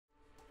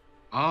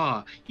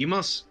Ah, you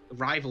must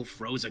rival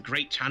throws a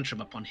great tantrum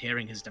upon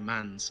hearing his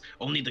demands.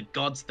 Only the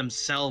gods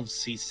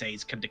themselves, he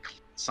says, can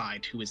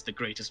decide who is the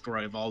greatest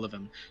warrior of all of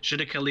them.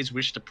 Should Achilles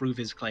wish to prove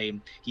his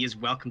claim, he is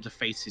welcome to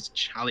face his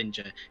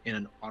challenger in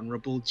an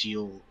honorable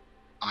duel.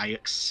 I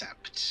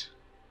accept.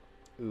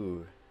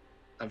 Ooh.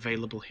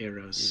 Available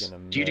heroes. You're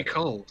gonna Duty murder.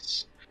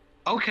 calls.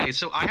 Okay,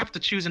 so I have to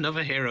choose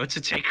another hero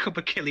to take up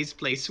Achilles'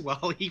 place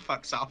while he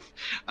fucks off.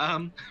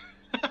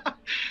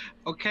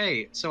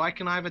 Okay, so I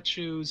can either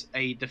choose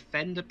a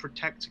defender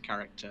protector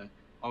character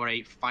or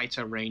a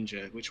fighter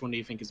ranger. Which one do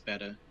you think is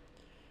better?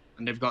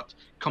 And they've got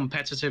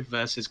competitive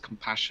versus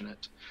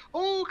compassionate.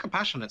 Oh,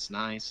 compassionate's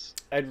nice.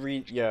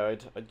 Yeah,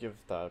 I'd give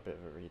that a bit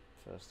of a read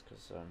first,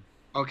 because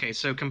Okay,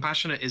 so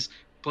compassionate is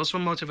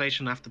 +1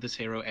 motivation after this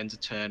hero ends a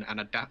turn,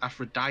 and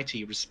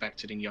Aphrodite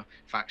respected in your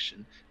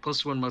faction.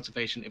 +1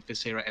 motivation if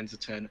this hero ends a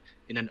turn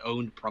in an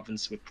owned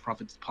province with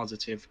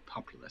positive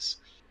populace.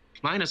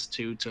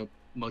 -2 to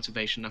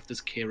motivation after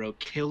this hero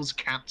kills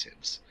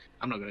captives.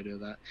 I'm not going to do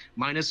that.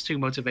 -2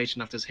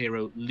 motivation after this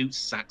hero loots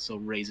sacks or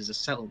raises a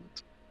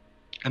settlement.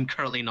 I'm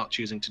currently not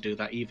choosing to do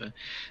that either.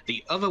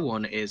 The other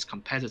one is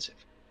competitive.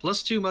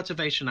 +2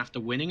 motivation after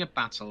winning a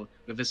battle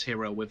with this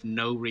hero with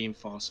no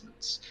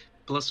reinforcements.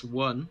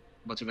 +1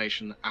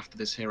 motivation after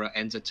this hero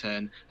ends a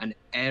turn and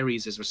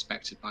Ares is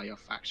respected by your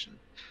faction.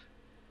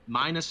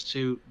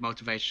 -2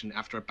 motivation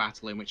after a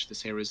battle in which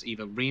this hero is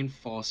either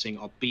reinforcing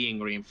or being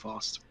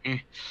reinforced.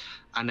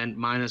 And then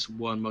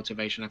 -1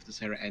 motivation after this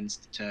hero ends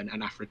the turn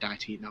and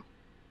Aphrodite. No.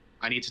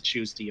 I need to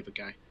choose the other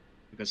guy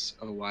because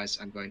otherwise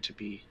I'm going to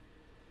be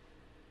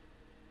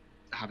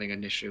having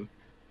an issue.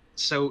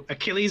 So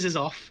Achilles is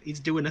off. He's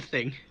doing a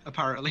thing,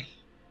 apparently.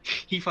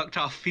 He fucked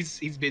off.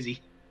 He's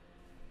busy.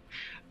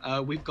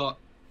 We've got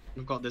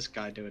this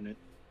guy doing it.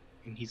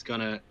 And he's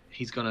gonna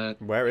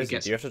where is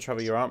it? Do you have to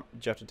travel your arm?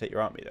 Do you have to take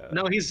your army there?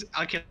 No,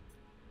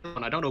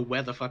 I don't know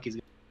where the fuck he's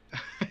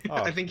Oh,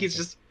 I think he's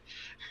just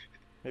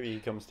maybe he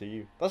comes to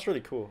you. That's really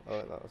cool. I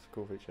like that. That's a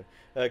cool feature.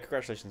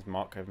 Congratulations,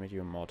 Mark. I've made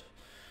you a mod.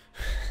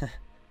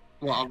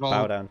 What,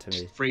 bow down to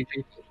me. 3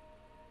 people.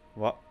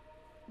 What?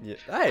 Yeah.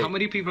 Hey! How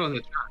many people in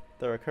the chat?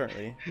 There are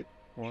currently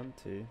 1,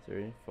 2,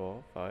 3,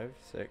 4, 5,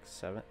 6,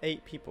 7,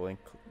 8 people,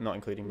 not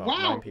including Mark.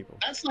 Wow, 9 people.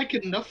 that's like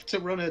enough to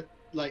run a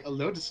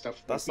load of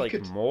stuff. That's like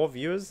more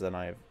viewers than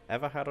I've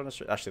ever had on a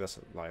stream. Actually, that's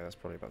a lie. That's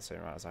probably about the same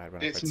amount as I had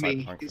when I played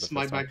Cyberpunk. It's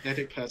my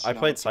magnetic personality. I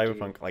played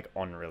Cyberpunk like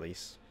on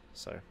release,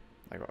 so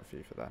I got a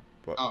few for that.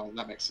 But oh,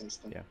 that makes sense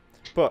then. Yeah,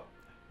 but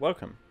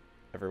welcome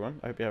everyone.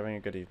 I hope you're having a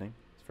good evening.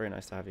 It's very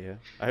nice to have you here.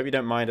 I hope you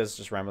don't mind us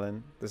just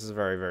rambling. This is a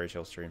very, very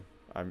chill stream.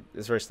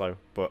 It's very slow,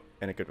 but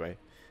in a good way.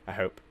 I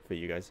hope for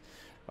you guys.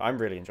 I'm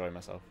really enjoying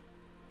myself.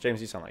 James,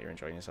 you sound like you're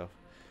enjoying yourself.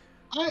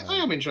 I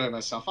am enjoying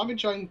myself. I'm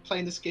enjoying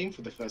playing this game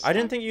for the first time. I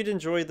didn't think you'd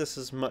enjoy this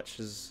as much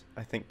as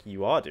I think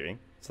you are doing,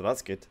 so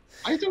that's good.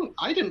 I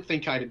didn't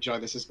think I'd enjoy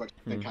this as much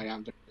as I think I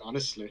am,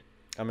 honestly.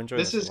 I'm enjoying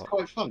this. This is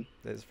quite fun.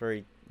 It's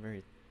very,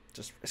 very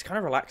it's kind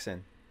of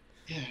relaxing.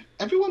 Yeah.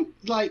 Everyone,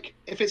 like,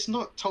 if it's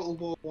not Total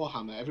War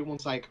Warhammer,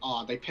 everyone's like,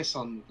 oh, they piss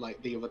on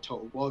like the other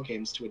Total War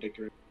games to a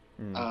degree.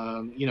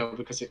 You know,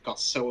 because it got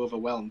so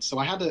overwhelmed. So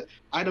I had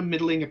a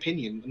middling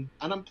opinion,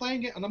 and I'm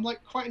playing it, and I'm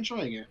like quite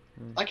enjoying it.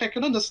 Like, I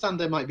can understand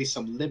there might be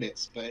some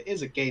limits, but it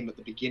is a game at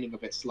the beginning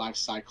of its life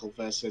cycle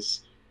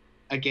versus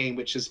a game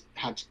which has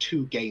had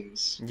 2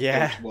 games.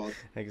 Yeah,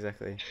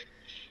 exactly.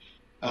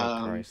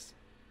 Oh Christ,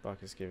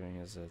 Buck is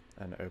giving us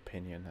an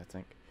opinion, I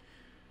think.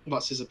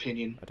 What's his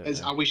opinion? I don't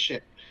know. Are we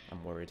shit?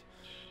 I'm worried.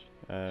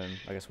 I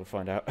guess we'll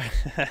find out.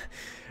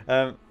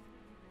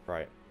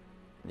 Right.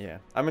 Yeah,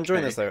 I'm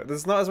enjoying this though.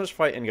 There's not as much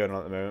fighting going on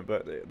at the moment,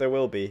 but there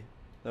will be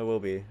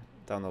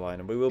down the line,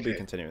 and we will be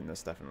continuing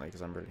this definitely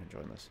because I'm really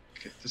enjoying this.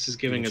 Okay. This is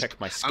giving us. Check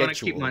my schedule. I'm gonna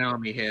keep my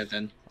army here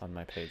then. On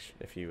my page,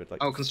 if you would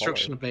like. Oh,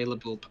 construction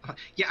available.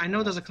 Yeah, I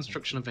know there's a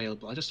construction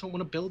available. I just don't want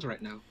to build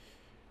right now.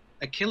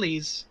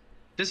 Achilles.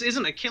 This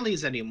isn't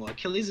Achilles anymore.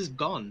 Achilles is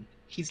gone.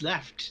 He's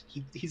left.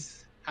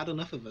 He's had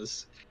enough of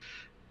us.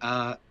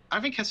 I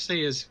think Hesse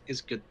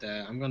is good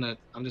there.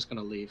 I'm just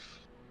gonna leave.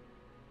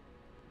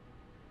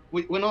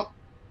 We're not.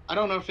 I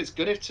don't know if it's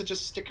good to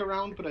just stick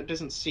around, but it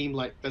doesn't seem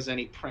like there's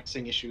any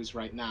pressing issues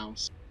right now.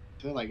 So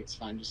I feel like it's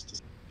fine just to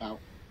stick out.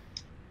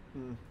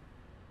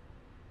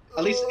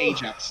 At least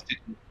Ajax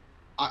didn't.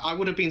 I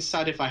would have been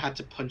sad if I had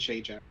to punch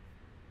Ajax.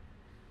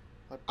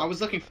 I was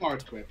looking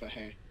forward to it, but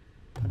hey.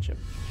 Punch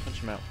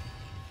him out.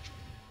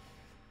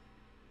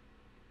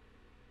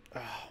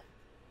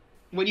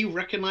 When you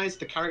recognize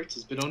the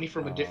characters, but only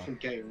from a different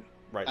game.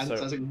 Right, and so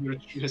as a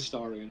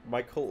historian.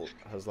 My cult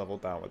has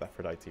leveled down with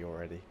Aphrodite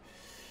already.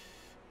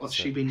 What's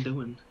she been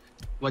doing?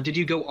 Well, did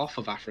you go off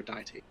of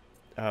Aphrodite?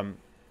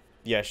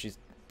 Yeah,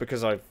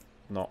 because I've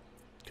not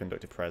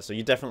conducted prayers. So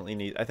you definitely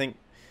need, I think,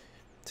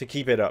 to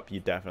keep it up, you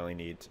definitely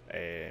need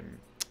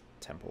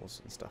temples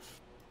and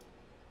stuff.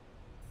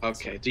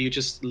 Okay, do you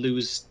just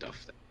lose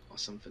stuff then, or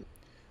something?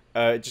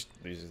 It just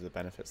loses the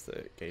benefits that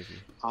it gave you.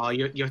 Oh,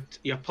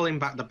 you're pulling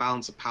back the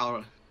balance of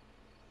power.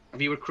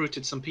 Have you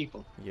recruited some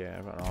people? Yeah,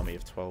 I've got an army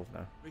of 12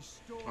 now.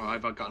 Oh,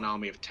 I've got an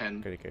army of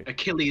 10. Good, good.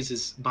 Achilles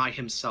is by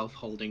himself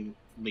holding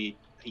me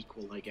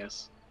equal, I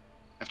guess.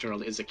 After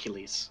all, it is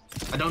Achilles.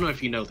 I don't know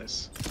if you know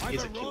this. It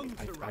is Achilles.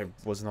 I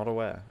was not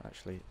aware,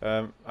 actually.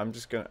 I'm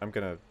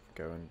gonna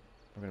go and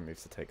I'm gonna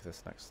move to take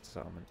this next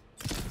settlement.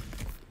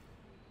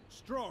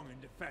 Strong in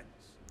defense.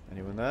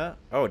 Anyone there?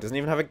 Oh, it doesn't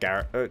even have a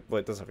garrison. Oh, well,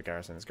 it does have a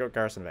garrison. It's got a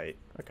garrison of 8.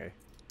 Okay.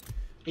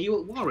 Are you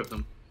at war with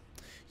them?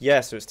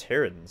 Yeah, so it's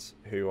Tyrans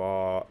who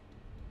are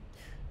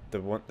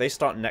the one. They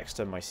start next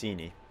to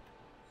Mycenae,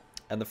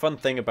 and the fun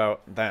thing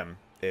about them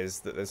is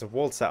that there's a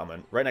walled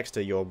settlement right next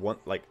to your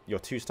your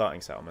 2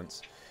 starting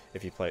settlements.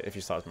 If you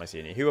start as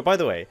Mycenae, who are, by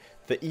the way,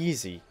 the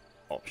easy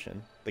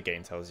option the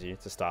game tells you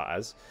to start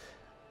as,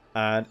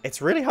 and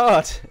it's really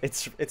hard.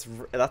 It's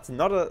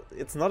not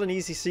an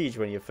easy siege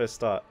when you first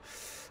start.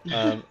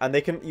 And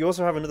you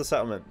also have another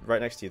settlement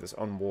right next to you that's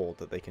unwalled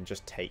that they can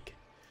just take.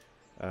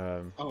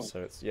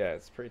 So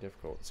it's pretty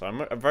difficult. So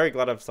I'm very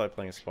glad I've started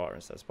playing a Sparta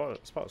instead.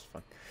 Sparta's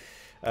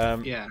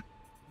fun. Yeah.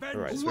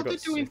 Right, so what they're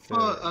doing for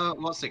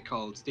what's it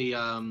called? The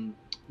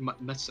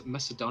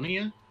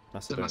Macedonia.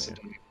 Macedonia.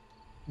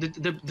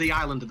 The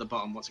island at the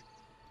bottom. What's it?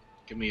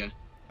 Give me a.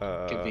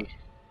 Give me.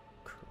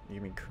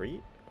 You mean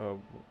Crete?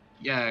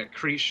 Yeah,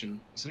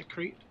 Cretan. Isn't it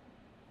Crete?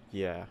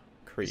 Yeah,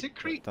 Crete. Is it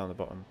Crete? Down the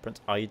bottom.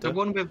 Prince Ida. The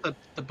one with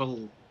the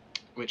bull,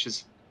 which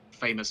is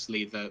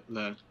famously the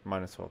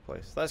Minotaur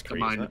place. That's Crete.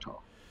 The Minotaur.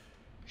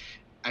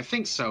 I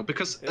think so,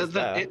 because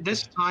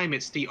this time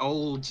it's the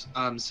old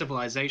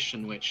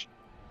civilization which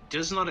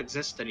does not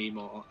exist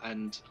anymore,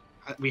 and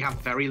we have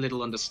very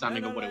little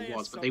understanding of what it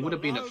was, but they would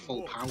have been at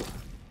full power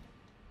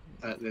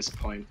at this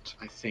point,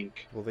 I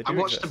think. Well, I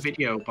watched a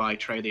video by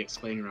Trey the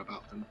Explainer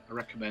about them. I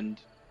recommend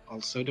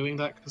also doing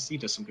that, because he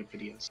does some good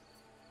videos.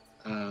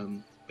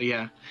 But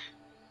yeah,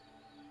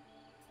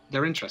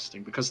 they're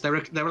interesting, because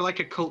they're like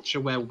a culture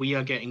where we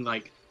are getting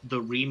like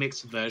the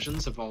remixed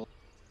versions of all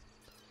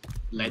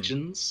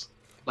legends.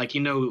 Like,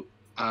 you know,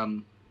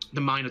 the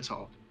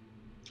Minotaur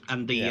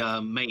and the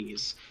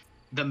maze.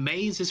 The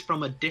maze is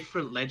from a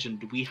different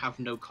legend we have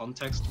no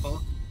context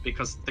for,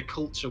 because the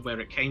culture where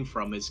it came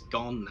from is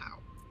gone now.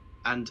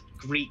 And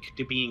Greek,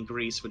 being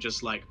Greece, were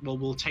just like, well,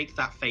 we'll take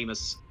that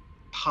famous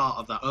part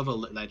of that other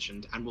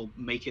legend and we'll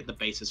make it the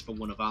basis for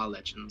one of our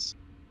legends.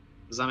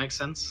 Does that make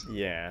sense?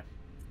 Yeah.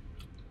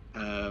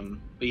 But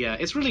yeah,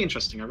 it's really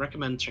interesting. I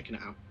recommend checking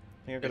it out.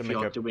 I think I'm if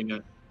gonna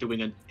you're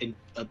doing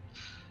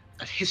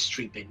a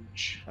history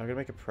binge. I'm gonna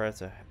make a prayer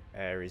to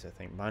Ares. I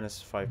think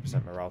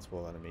 -5% morale to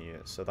all enemy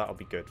units, so that'll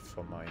be good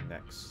for my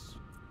next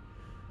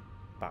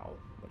battle,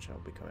 which will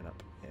be coming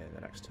up in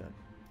the next turn.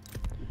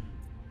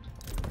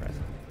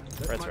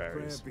 Prayer to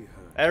Ares.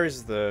 Ares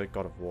is the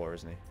god of war,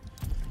 isn't he?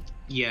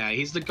 Yeah,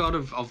 he's the god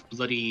of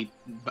bloody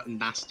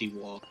nasty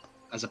war,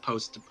 as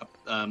opposed to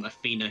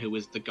Athena, who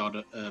is the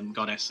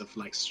goddess of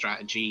like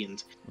strategy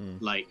and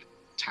like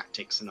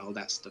tactics and all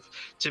that stuff.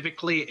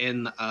 Typically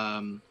in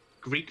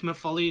Greek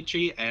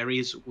mythology,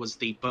 Ares was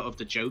the butt of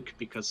the joke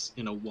because,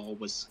 you know, war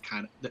was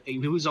he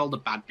was all the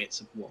bad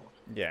bits of war.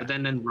 Yeah. But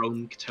then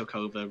Rome took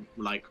over,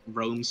 like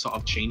Rome sort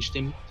of changed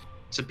him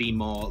to be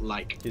more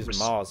like he's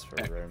Mars for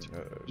Rome.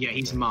 Yeah,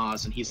 he's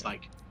Mars, and he's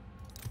like,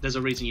 there's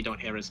a reason you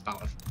don't hear us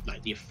about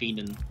like the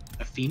Athenian,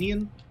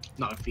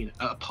 not Athena.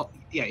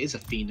 Yeah, it is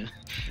Athena.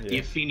 Yeah. The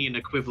Athenian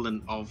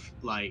equivalent of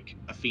like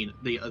Athena.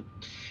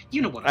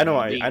 You know what I know.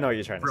 I know what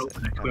you're trying to say.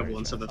 Roman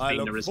equivalent of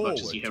Athena, as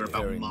much as you hear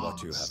about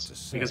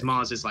Mars, because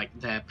Mars is like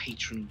their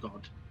patron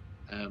god.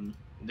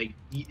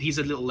 He's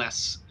a little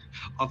less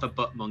of a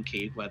butt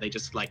monkey, where they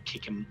just like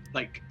kick him.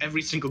 Like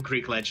every single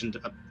Greek legend,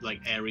 like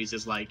Ares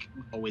is like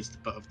always the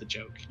butt of the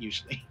joke.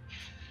 Usually,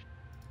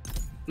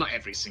 not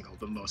every single,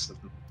 but most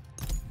of them.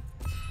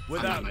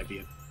 And that might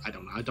be I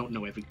don't know. I don't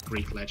know every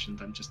Greek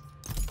legend. I'm just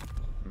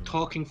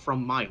talking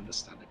from my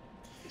understanding,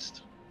 at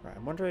least. Right,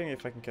 I'm wondering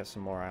if I can get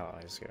some more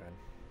allies going.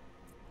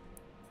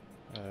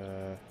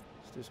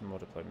 Let's do some more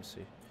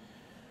diplomacy.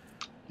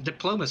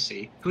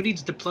 Diplomacy? Who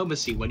needs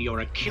diplomacy when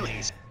you're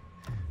Achilles?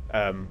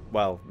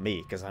 Well,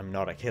 me, because I'm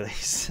not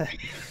Achilles.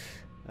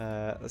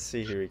 Let's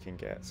see who we can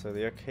get. So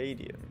the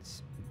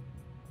Arcadians,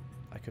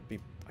 I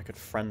could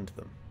friend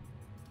them.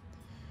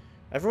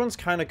 Everyone's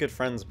kind of good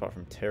friends apart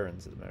from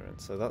Tyrans at the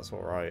moment, so that's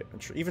alright.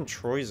 And even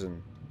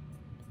Troyzen,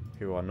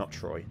 who are not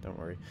Troy, don't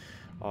worry,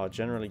 are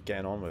generally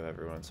getting on with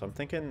everyone. So I'm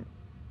thinking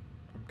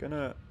I'm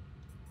gonna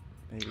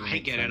maybe I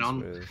hate getting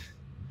on. I'm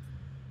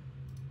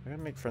gonna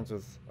make friends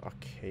with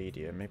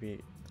Arcadia.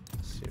 Maybe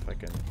see if I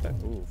can.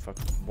 Ooh, fuck!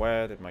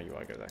 Where did my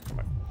UI go there? Come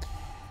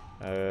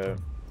back.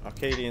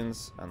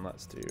 Arcadians, and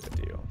let's do a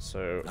deal.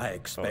 So I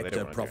expect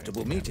a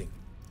profitable meeting.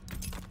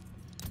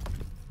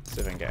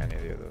 See if I can get any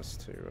of the others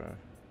to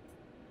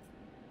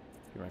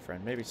be my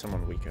friend. Maybe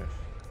someone weaker.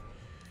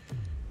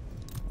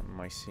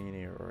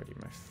 Mycenae are already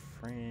my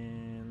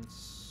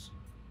friends.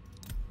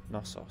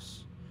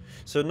 Knossos.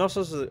 So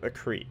Knossos is a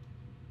Crete.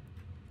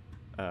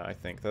 I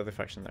think they're the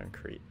faction there in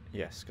Crete.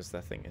 Yes, because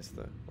their thing is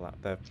their.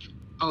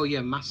 Oh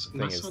yeah,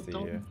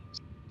 Macedon.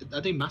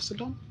 Are they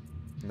Macedon?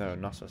 No,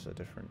 Knossos are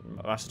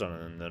different. Macedon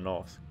are in the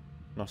north.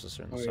 Gnostics.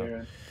 Oh So.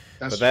 yeah,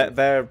 that's But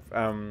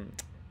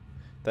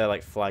their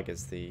like flag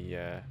is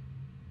the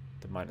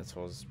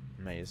Minotaur's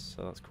maze,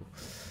 so that's cool.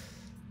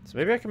 So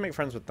maybe I can make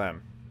friends with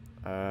them.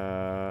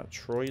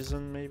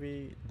 Troyzen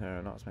maybe?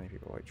 No, not as many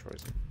people like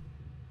Troyzen.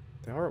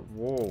 They are at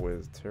war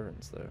with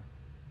Tyrants though.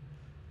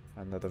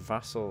 And they're the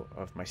vassal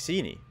of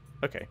Mycenae.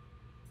 Okay.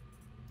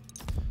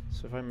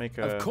 So if I make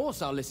a... Of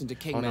course I'll listen to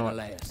King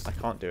Menelaus. I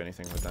can't do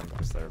anything with them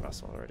because they're a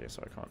vassal already,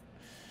 so I can't.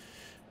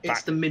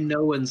 It's the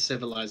Minoan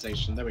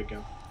civilization. There we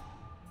go.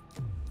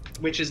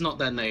 Which is not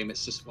their name,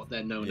 it's just what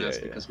they're known as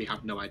because we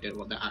have no idea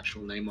what their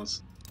actual name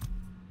was.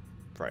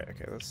 Right,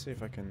 okay, let's see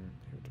if I can...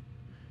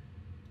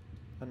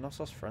 Are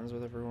Knossos friends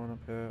with everyone up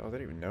here? Oh, they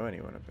don't even know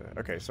anyone up here.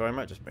 Okay, so I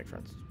might just make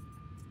friends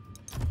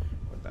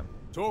with them.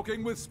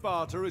 Talking with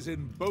Sparta is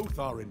in both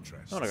our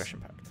interests. Non-aggression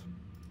pact.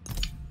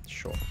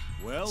 Sure.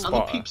 Well,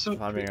 Sparta,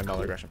 climbing a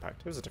non-aggression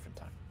pact. It was a different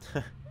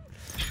time.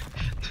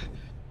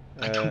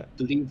 I don't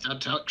believe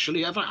that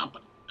actually ever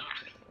happened.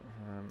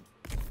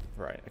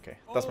 Right, okay.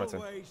 That's my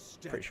turn.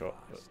 Pretty short.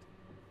 But,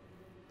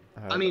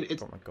 I mean,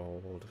 it's, got my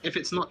gold. If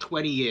it's not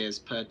 20 years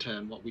per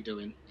turn, what we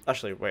doing?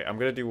 Actually, wait, I'm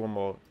going to do one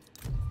more.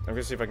 I'm going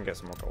to see if I can get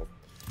some more gold.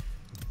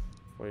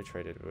 What I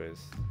traded with...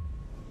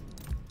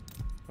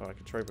 Oh, I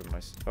could trade with my...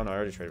 Oh, no, I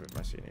already traded with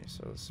Mycenae,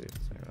 so let's see if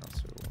there's anyone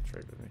else who will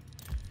trade with me.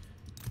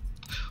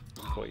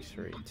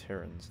 43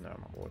 Tyrans. No,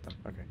 I'm not war with them.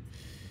 Okay.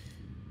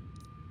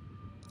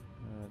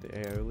 The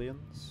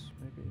Aeolians,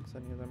 maybe? Does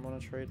any of them want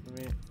to trade with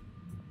me?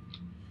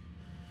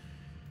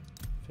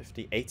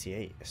 50,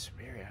 88.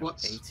 Asperia,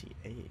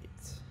 88.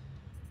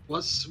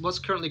 What's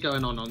currently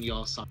going on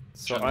your side?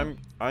 So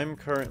I'm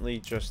currently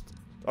just...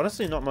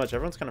 Honestly, not much.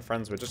 Everyone's kind of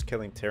friends. We're just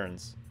killing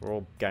Tyrans. We're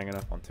all ganging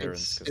up on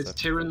Tyrans. Is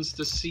Tyrans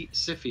the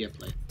Scythia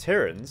place?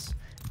 Tyrans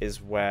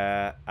is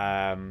where...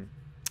 I mean,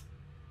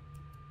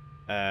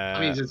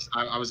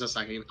 I was just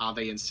like, are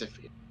they in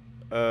Scythia?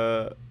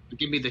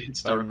 Give me the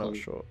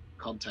historical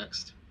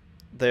context.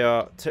 They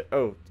are...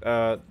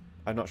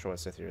 I'm not sure what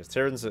Scythia is.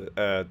 Tyrans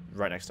are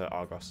right next to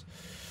Argos.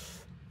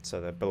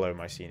 So they're below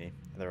Mycenae.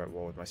 They're at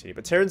war with Mycenae.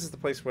 But Tyrans is the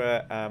place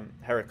where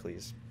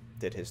Heracles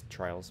did his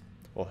trials.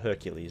 Or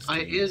Hercules.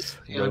 I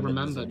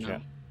remember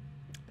now.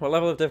 What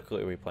level of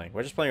difficulty are we playing?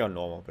 We're just playing on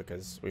normal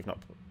because we've not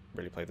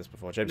really played this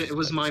before. James it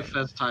was my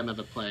first time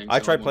ever playing. I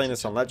tried playing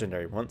this on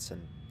Legendary once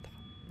and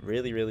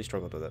really, really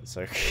struggled with it.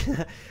 So,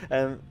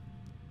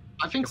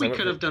 I think we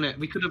could have done it.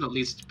 We could have at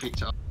least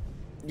picked it up.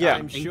 Yeah,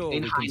 I'm sure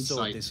in we can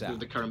sort this hindsight, out. with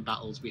the current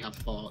battles we have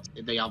fought,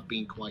 they have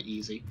been quite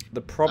easy.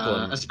 The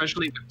problem,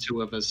 especially with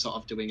two of us sort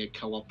of doing a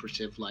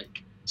cooperative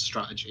like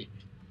strategy.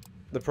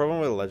 The problem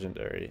with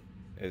Legendary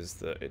is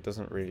that it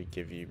doesn't really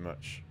give you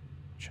much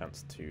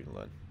chance to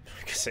learn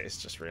because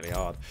it's just really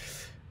hard.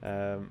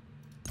 I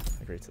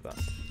agree to that.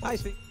 I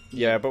think.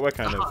 Yeah, but we're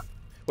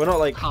not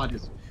like hard.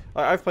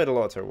 I've played a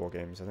lot of Total War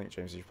games. I think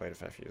James, you've played a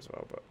fair few as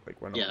well, but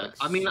like we're not. Yeah, like,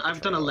 I mean,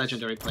 I've done a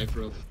Legendary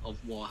playthrough of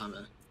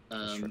Warhammer.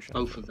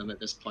 Both of them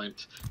at this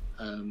point.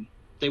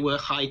 They were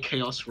high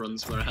chaos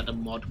runs where I had a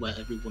mod where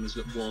everyone was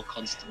at war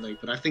constantly,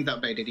 but I think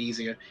that made it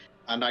easier.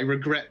 And I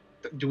regret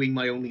doing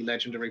my only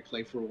Legendary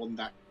playthrough on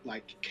that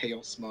like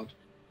chaos mod.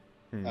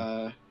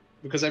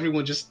 Because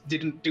everyone just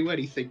didn't do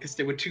anything because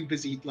they were too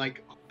busy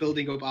like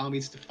building up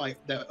armies to fight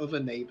their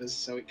other neighbors.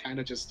 So it kind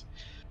of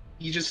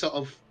you just sort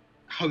of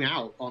hung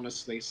out,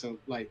 honestly. So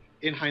like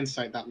in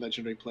hindsight, that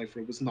Legendary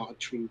playthrough was not a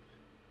true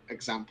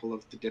example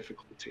of the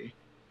difficulty.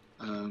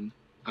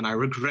 And I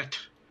regret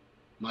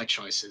my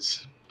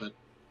choices, but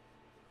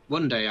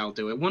one day I'll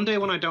do it. One day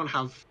when I don't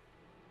have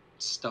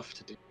stuff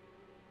to do.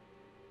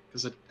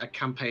 Because a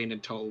campaign in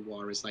Total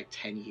War is like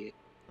 10 years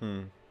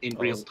in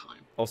real time.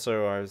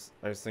 Also, I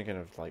was thinking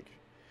of like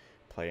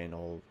playing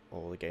all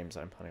the games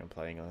I'm planning on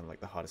playing on like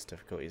the hardest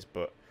difficulties,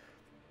 but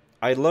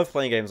I love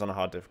playing games on a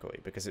hard difficulty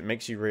because it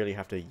makes you really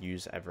have to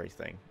use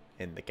everything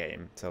in the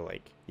game to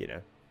like, you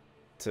know,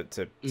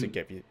 to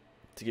give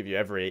you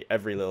every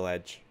little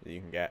edge that you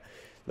can get.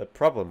 The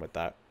problem with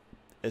that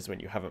is when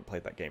you haven't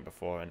played that game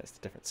before and it's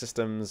different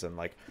systems and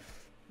like,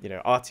 you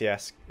know,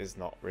 RTS is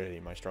not really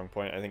my strong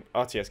point. I think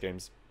RTS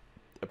games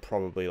are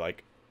probably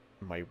like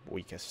my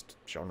weakest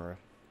genre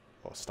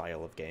or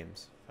style of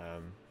games.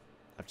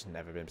 I've just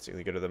never been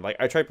particularly good at them. Like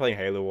I tried playing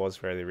Halo Wars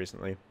fairly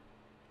recently,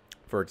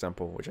 for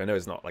example, which I know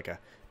is not like a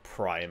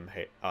prime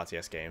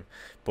RTS game,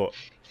 but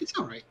it's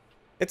alright.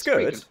 It's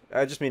good.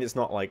 I just mean it's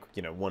not like,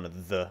 you know, one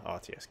of the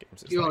RTS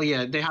games. Well, like,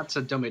 yeah, they had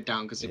to dumb it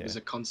down because it was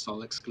a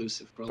console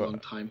exclusive for a long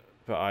time.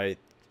 But I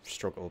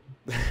struggled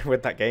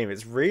with that game.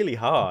 It's really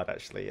hard,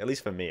 actually, at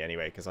least for me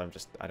anyway, because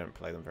I don't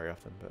play them very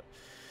often. But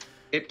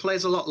it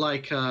plays a lot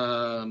like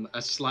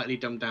a slightly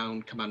dumbed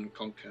down Command and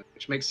Conquer,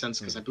 which makes sense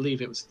because I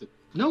believe it was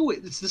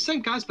it's the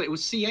same guys, but it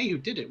was CA who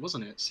did it,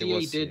 wasn't it? CA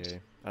did. CA.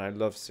 And I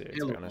love CA,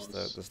 to be honest.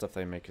 The stuff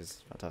they make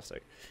is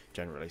fantastic,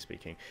 generally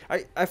speaking.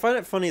 I find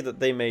it funny that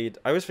they made...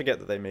 I always forget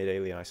that they made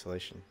Alien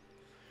Isolation.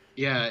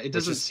 Yeah, it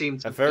doesn't seem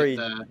to a very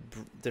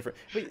different...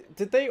 Wait,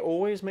 did they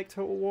always make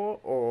Total War,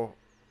 or...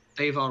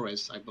 They've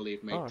always, I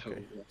believe, made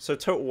Total War. So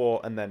Total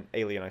War and then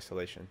Alien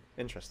Isolation.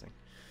 Interesting.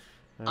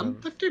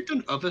 They've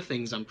done other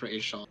things, I'm pretty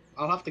sure.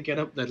 I'll have to get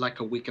up there like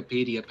a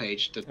Wikipedia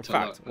page to In to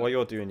fact, look. while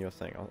you're doing your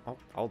thing,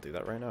 I'll do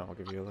that right now. I'll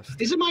give you a list.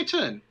 Is it my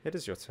turn? It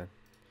is your turn.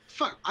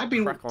 Fuck, I've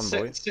been Crack on,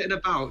 boy. sitting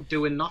about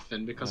doing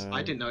nothing because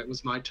I didn't know it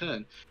was my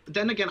turn. But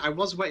then again, I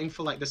was waiting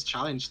for like this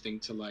challenge thing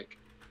to like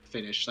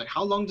finish. Like,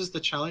 how long does the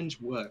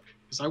challenge work?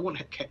 Because I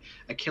want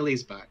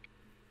Achilles back.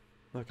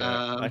 Okay,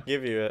 I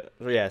give you it.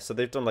 Yeah, so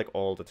they've done like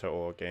all the Total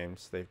War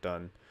games. They've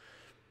done.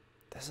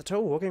 There's a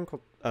Total War game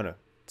called. Oh no,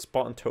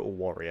 Spartan Total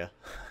Warrior.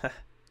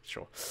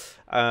 Sure.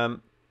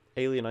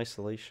 Alien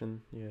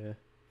Isolation. Yeah,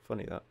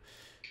 funny that.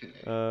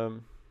 Okay.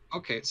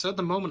 Okay, so at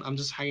the moment I'm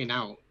just hanging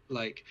out.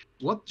 Like,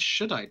 what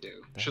should I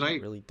do? Should I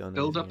really done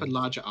build up a anything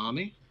larger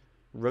army?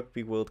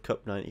 Rugby World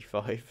Cup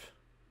 '95.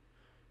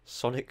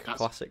 Sonic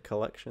Classic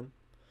Collection.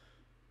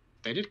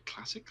 They did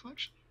Classic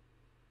Collection?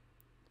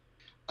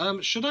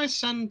 Should I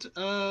send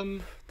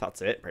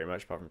That's it, pretty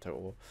much, apart from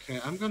Total War. Okay,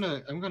 I'm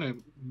gonna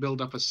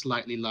build up a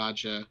slightly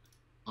larger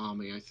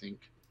army, I think.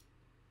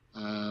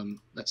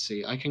 Let's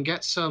see. I can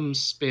get some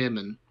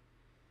spearmen,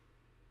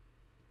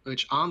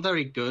 which aren't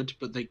very good,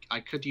 but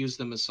I could use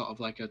them as sort of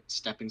like a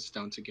stepping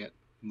stone to get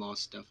more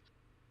stuff.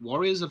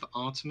 Warriors of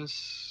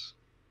Artemis.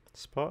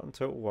 Spartan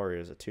Total Warrior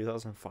is a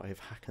 2005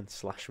 hack and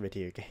slash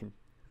video game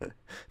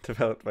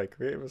developed by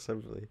Creative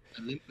Assembly.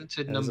 A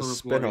limited number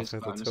of warriors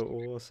of the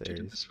Total War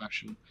series.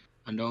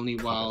 And only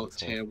while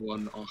tier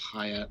 1 or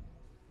higher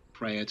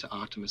prayer to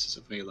Artemis is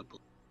available.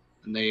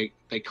 And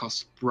they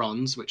cost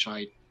bronze, which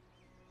I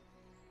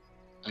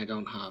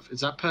don't have.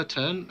 Is that per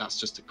turn? That's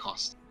just a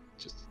cost.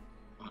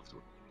 I'll have to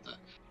work with that.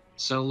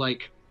 So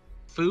like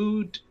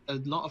food, a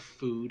lot of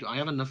food. I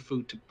have enough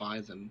food to buy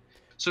them.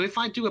 So if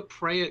I do a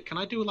prayer, can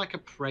I do like a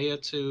prayer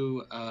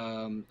to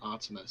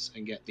Artemis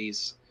and get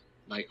these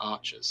like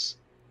archers?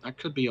 That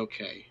could be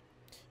okay.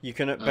 You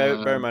can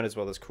bear in mind as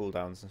well. There's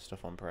cooldowns and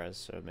stuff on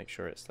prayers, so make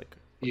sure it's like.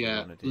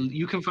 Yeah,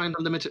 you can find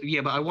a limited.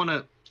 Yeah, but I want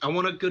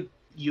a good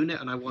unit,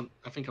 and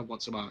I think I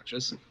want some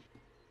archers.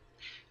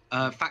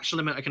 Faction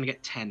limit, I can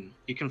get 10.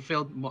 You can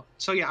field more.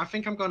 So yeah, I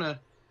think I'm gonna.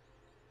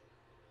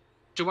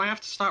 Do I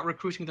have to start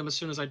recruiting them as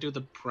soon as I do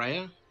the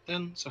prayer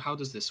then? So how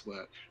does this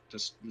work?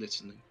 Just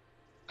listening.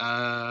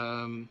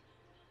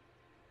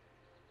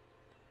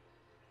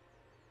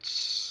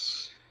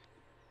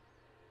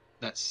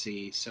 Let's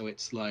see. So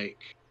it's like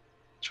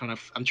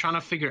I'm trying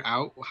to figure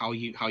out how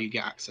you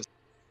get access.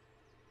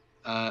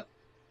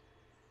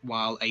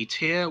 While a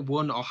tier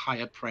 1 or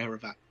higher prayer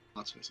of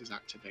Artemis is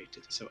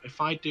activated. So if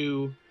I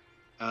do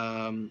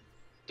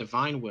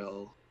Divine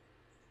Will,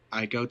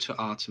 I go to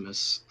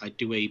Artemis, I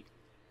do a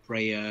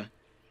prayer.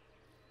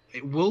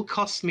 It will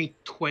cost me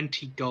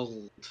 20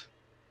 gold.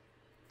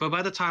 But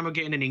by the time I'm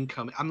getting an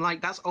income, I'm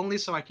like, that's only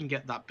so I can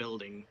get that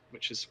building,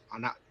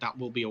 and that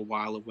will be a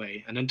while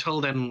away. And until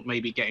then,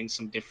 maybe getting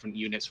some different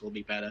units will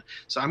be better.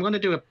 So I'm going to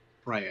do a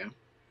prayer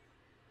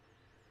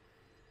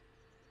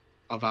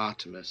of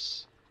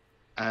Artemis.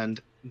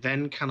 And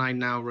then can I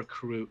now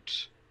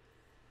recruit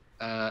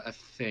a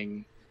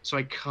thing? So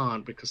I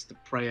can't because the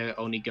prayer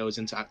only goes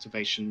into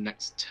activation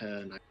next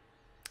turn.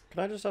 Can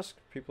I just ask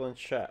people in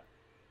chat,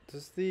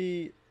 does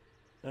the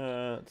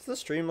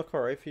stream look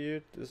alright for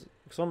you? Because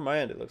on my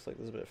end it looks like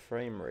there's a bit of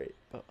frame rate,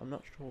 but I'm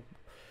not sure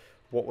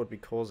what would be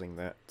causing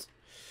that.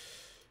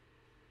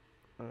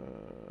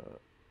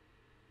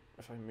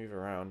 If I move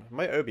around,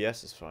 my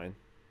OBS is fine.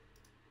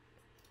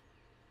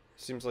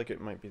 Seems like it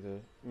might be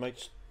my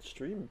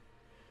stream.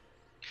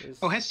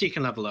 Oh, Hestia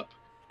can level up.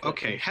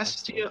 Okay,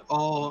 Hestia,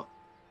 or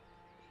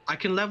I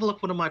can level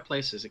up one of my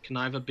places. It can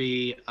either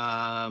be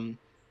a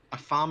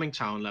farming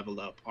town level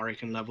up, or I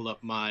can level up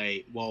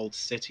my walled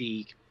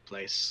city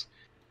place,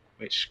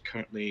 which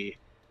currently.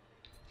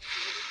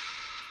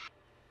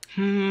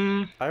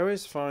 I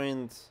always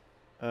find.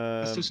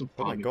 Let's do some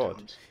farming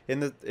towns.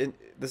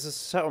 There's a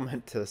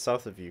settlement to the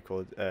south of you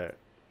called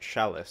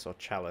Chalice or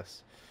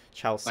Chalice.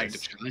 Chalcis. Like the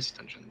Chalice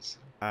dungeons.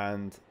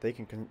 And they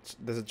can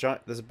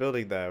there's a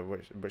building there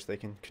which they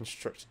can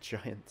construct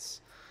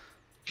giants.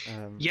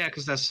 Yeah,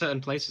 because there's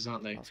certain places,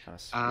 aren't they?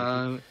 That's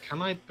kind of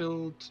can I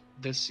build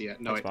this yet?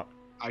 No,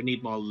 I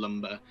need more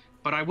lumber.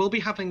 But I will be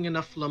having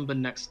enough lumber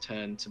next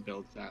turn to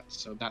build that,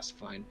 so that's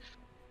fine.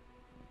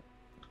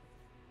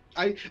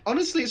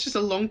 Honestly, it's just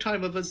a long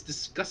time of us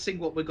discussing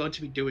what we're going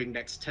to be doing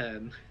next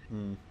turn,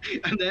 and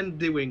then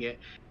doing it.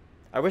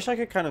 I wish I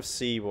could kind of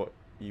see what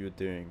you were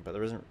doing, but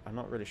there isn't. I'm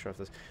not really sure if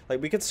there's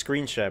we could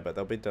screen share, but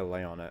there'll be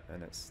delay on it,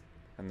 and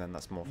then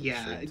that's more. For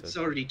yeah, it's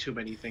already too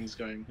many things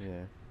going.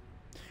 Yeah.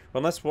 Well,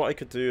 unless what I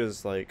could do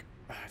is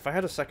if I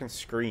had a second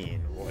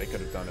screen, what I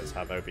could have done is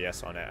have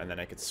OBS on it, and then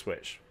I could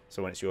switch.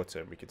 So when it's your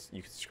turn,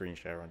 you could screen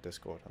share on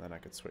Discord, and then I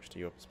could switch to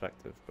your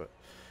perspective. But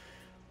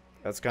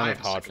that's kind of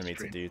hard for me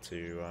to do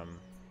to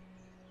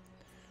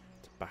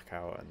back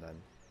out and then.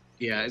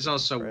 Yeah, it's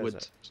also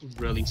would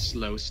really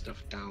slow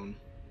stuff down.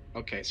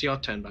 Okay, it's your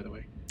turn, by the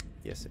way.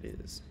 Yes, it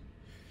is.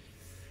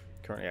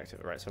 Currently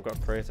active. Right, so I've got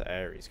Prayer to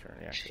Ares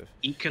currently active.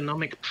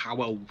 Economic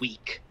power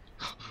weak.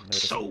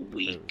 So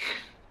weak.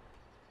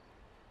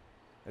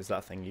 Is that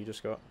a thing you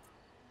just got?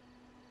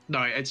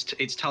 No,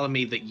 it's telling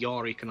me that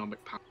your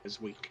economic power is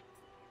weak.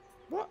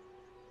 What?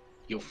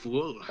 You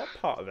fool. What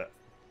part of it?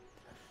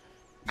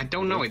 I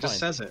don't know. It just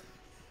says it.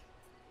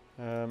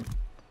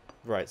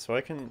 Right. So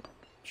I can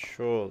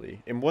surely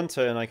in one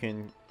turn I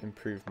can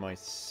improve my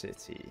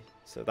city.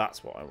 So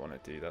that's what I want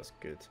to do. That's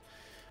good.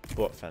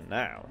 But for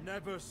now,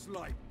 Never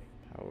slight me.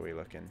 how are we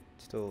looking?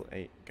 Still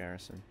 8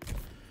 garrison.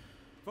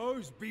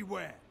 Foes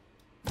beware.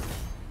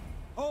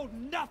 Hold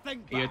nothing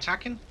back. Are you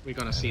attacking? We're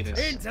gonna see this.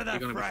 Into the We're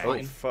gonna be fray. Oh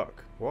fighting.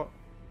 fuck! What?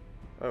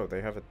 Oh,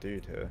 they have a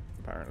dude here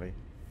apparently.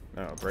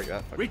 No, I'll break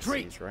that fucking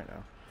Retreat. siege right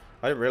now.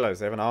 I didn't realize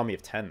they have an army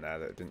of 10 there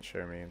that didn't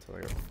show me until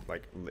I got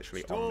like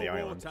literally on the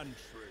island. Stalwart and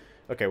true.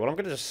 Okay, well I'm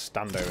gonna just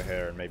stand over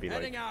here and maybe like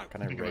Heading out.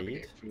 can I We're gonna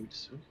raid? get food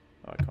soon.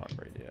 Oh, I can't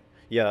raid yet.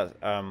 Yeah.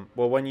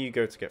 Well, when you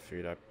go to get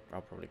food,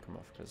 I'll probably come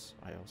off because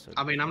I also.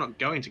 I mean, I'm not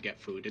going to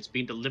get food. It's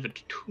being delivered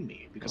to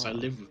me because I Oh.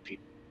 live with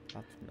people.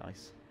 That's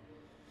nice.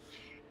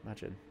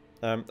 Imagine.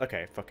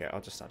 Okay, fuck it. I'll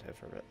just stand here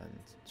for a bit and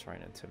try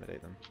and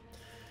intimidate them.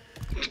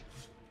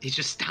 He's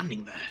just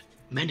standing there,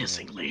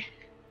 menacingly.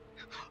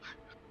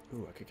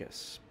 Ooh, I could get a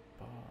spy.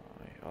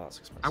 Oh, that's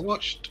expensive. I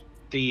watched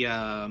the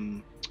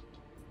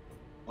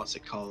what's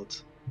it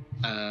called?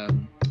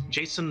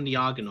 Jason the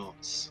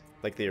Argonauts.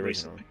 Like the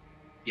original. Recently.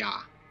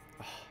 Yeah.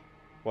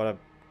 What a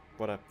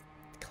What a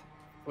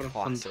fun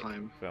classic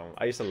time. film.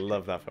 I used to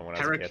love that film when I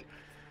was a kid.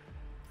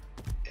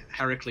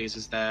 Heracles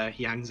is there.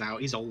 He hangs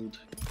out. He's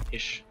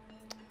old-ish.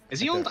 Is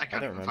he I old? don't- I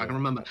can't I don't remember. I can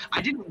remember.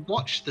 I didn't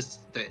watch this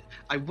bit.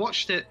 I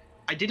watched it.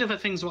 I did other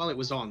things while it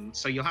was on,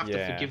 so you'll have to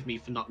Yeah. forgive me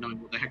for not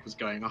knowing what the heck was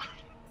going on.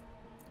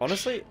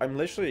 Honestly, I'm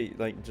literally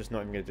like just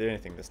not even gonna do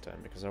anything this turn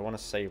because I want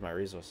to save my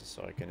resources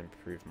so I can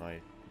improve my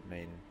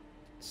main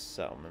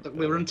settlement.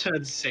 We're on building.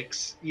 turn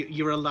 6.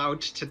 You're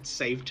allowed to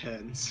save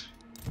turns.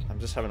 I'm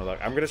just having a look.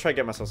 I'm gonna try and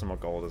get myself some more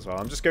gold as well.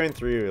 I'm just going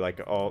through like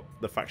all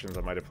the factions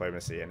on my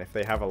diplomacy, and if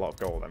they have a lot of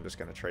gold, I'm just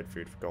gonna trade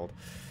food for gold.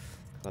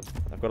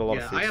 I've got a lot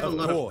of food. I have a Of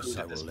lot of course food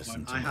I at will this listen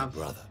point. to I my have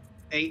brother.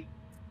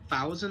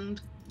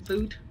 8,000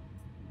 food.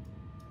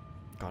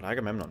 God,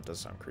 Agamemnon does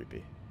sound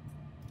creepy.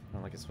 I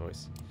don't like his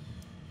voice.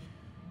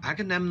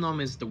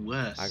 Agamemnon is the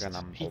worst.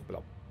 Agamemnon. He-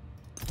 Blah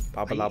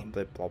blah blah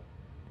blah blah.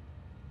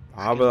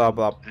 Blah blah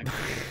blah.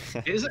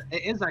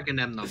 It is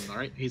Agamemnon,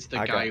 right? He's the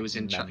guy who was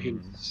in charge.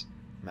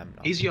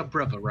 Memnon. He's your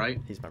brother, right?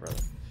 He's my brother.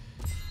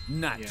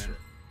 Natural.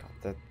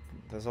 God,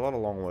 there's a lot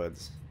of long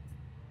words.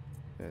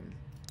 And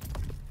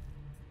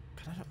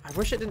I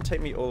wish it didn't take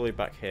me all the way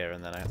back here,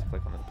 and then I have to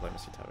click on the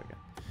diplomacy tab again.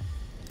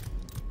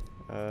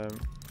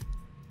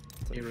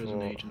 Heroes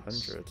and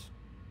agents. 400.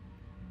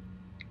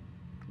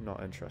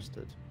 Not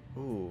interested.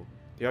 Ooh,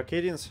 the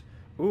Arcadians.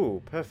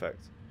 Ooh,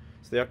 perfect.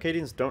 So the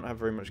Arcadians don't have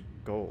very much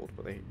gold,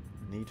 but they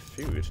need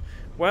food.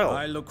 Well,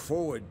 I look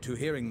forward to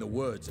hearing the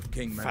words of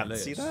King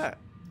Menelaus. fancy that.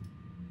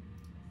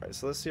 Right,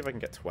 so let's see if I can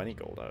get 20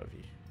 gold out of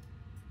you.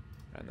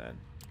 And then...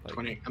 like,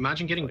 20.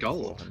 Imagine getting like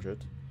gold.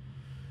 400.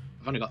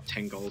 I've only got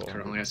 10 gold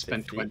currently. I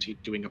spent 450.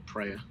 20 doing a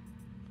prayer.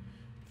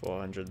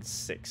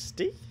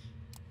 460?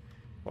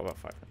 What about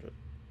 500?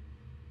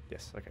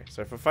 Yes, okay.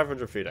 So for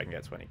 500 food, I can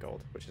get 20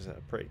 gold, which is a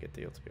pretty good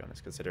deal, to be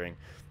honest, considering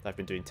I've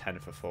been doing 10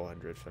 for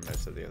 400 for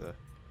most of the other...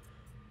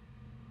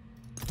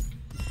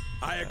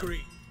 I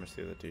agree. most of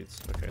the other dudes.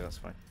 Okay, that's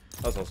fine.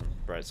 That's awesome.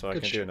 Right, so I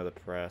Good can do another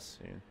prayer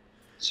soon.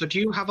 So do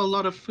you have a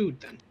lot of food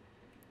then?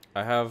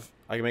 I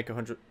can make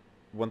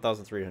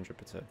 1,300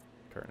 per turn,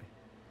 currently.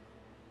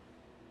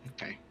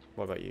 Okay.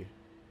 What about you?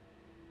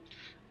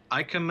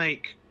 I can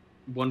make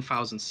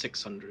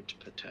 1,600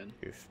 per turn.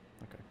 Oof.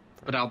 Okay.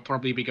 But I'll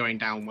probably be going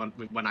down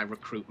when I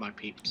recruit my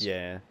peeps.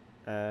 Yeah.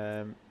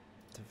 Divine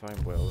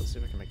Will. Let's see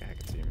if I can make a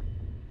Hecatomb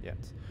yet.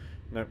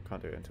 Nope,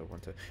 can't do it until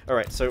winter. All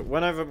right. So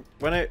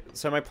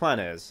so my plan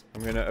is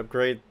I'm going to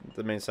upgrade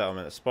the main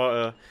settlement of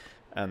Sparta,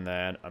 and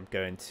then I'm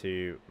going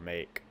to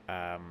make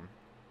I'm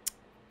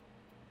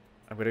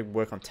going to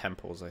work on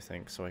temples, I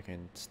think, so I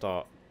can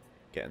start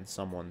getting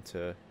someone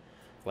to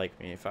like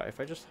me. If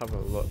I just have a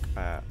look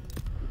at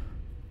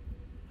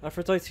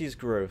Aphrodite's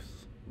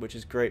growth, which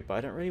is great, but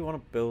I don't really want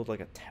to build like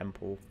a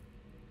temple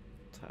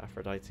to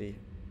Aphrodite.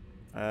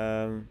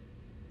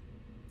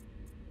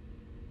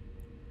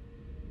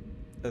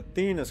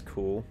 Athena's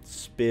cool.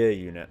 Spear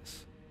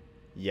units.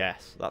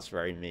 Yes, that's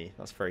very me.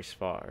 That's very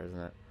Sparta, isn't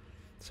it?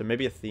 So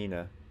maybe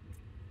Athena.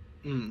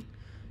 Mm.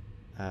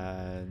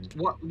 And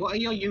What are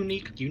your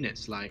unique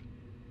units like?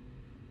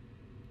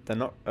 they're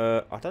not.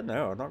 I don't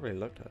know. I've not really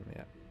looked at them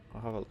yet.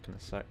 I'll have a look in a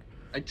sec.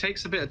 It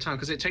takes a bit of time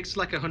because it takes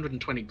like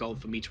 120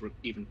 gold for me to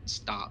even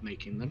start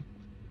making them.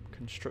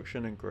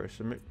 Construction and growth.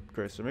 So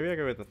maybe I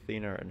go with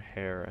Athena and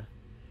Hera.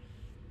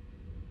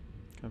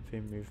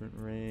 Campaign movement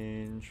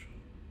range.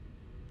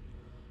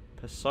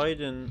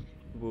 Poseidon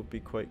will be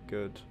quite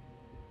good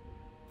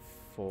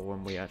for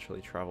when we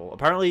actually travel.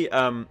 Apparently,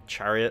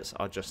 chariots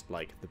are just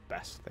like the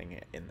best thing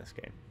in this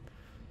game.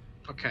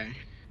 Okay.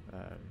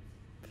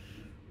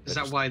 Is they're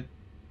that just why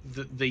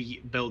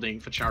the building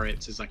for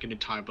chariots is like an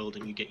entire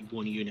building? You get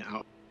one unit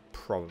out.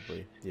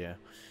 probably, yeah.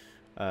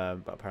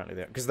 But apparently,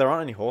 because there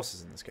aren't any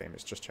horses in this game.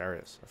 It's just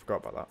chariots. I forgot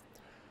about that.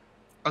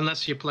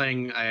 Unless you're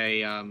playing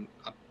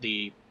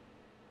the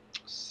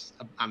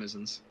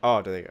Amazons.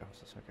 Oh, there you go.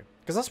 Okay.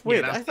 Because that's Yeah,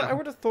 weird. I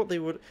would have thought they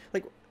would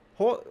like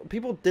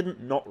people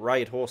didn't not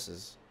ride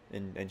horses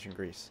in ancient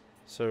Greece.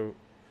 So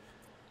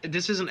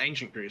This isn't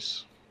ancient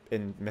Greece.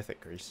 in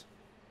mythic Greece.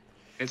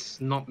 It's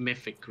not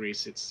mythic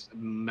Greece. It's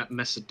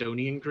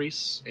Macedonian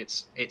Greece.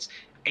 It's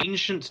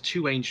ancient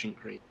to ancient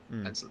Greece.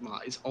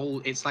 It's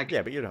old. It's like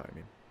Yeah, but you know what I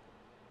mean.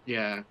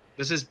 yeah.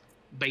 This is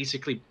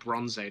basically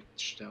Bronze Age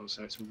still,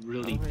 so it's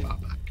really far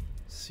back.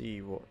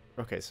 See what?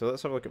 Okay, so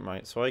let's have a look at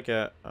mine. So I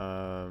get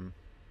Oh,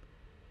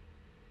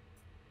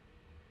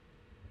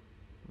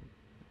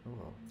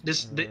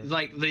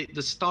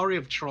 the story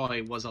of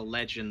Troy was a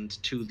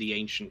legend to the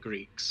ancient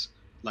Greeks.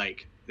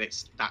 Like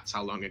that's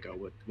how long ago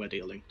we're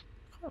dealing.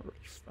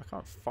 I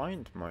can't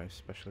find my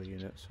special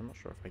units. I'm not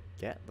sure if I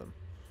get them.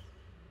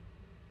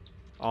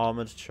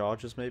 Armored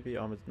chargers, maybe?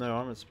 Armored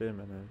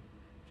spearmen. No.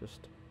 Just.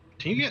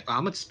 Can you get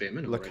armored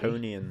spearmen already?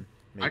 Laconian.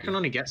 Maybe. I can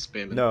only get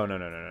spearmen. No.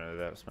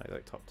 That's my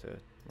top tier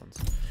ones.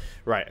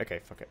 Right. Okay.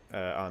 Fuck it.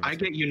 I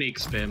get unique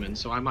spearmen,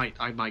 so I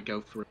might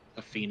go for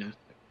Athena.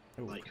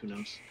 Ooh. Like who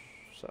knows?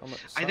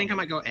 Settlement. I think I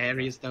might go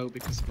Ares though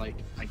because like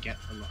I get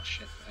a lot of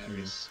shit for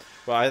Ares.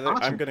 Well,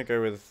 I'm gonna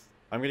go with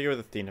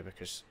Athena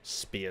because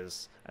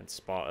spears and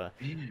Sparta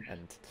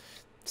and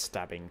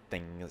stabbing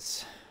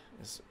things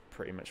is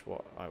pretty much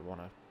what I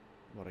wanna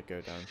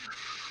go down.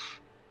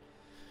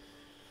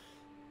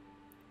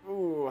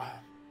 Ooh.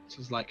 So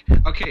it's like,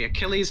 okay,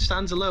 Achilles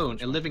stands alone,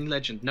 a living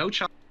legend. No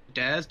child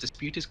dares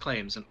dispute his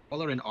claims, and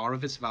all are in awe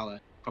of his valor.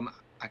 From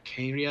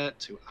Achaia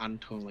to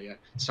Anatolia,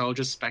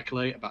 soldiers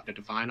speculate about the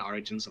divine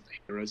origins of the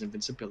hero's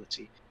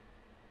invincibility.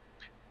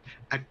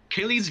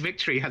 Achilles'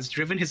 victory has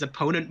driven his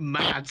opponent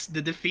mad.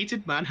 The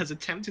defeated man has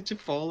attempted to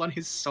fall on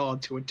his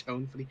sword to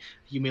atone for the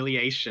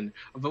humiliation.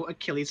 Although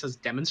Achilles has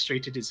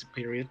demonstrated his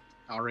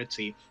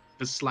superiority,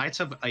 the slight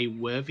of a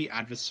worthy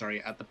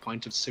adversary at the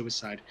point of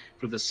suicide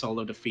through the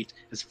solo defeat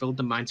has filled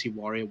the mighty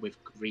warrior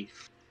with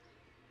grief.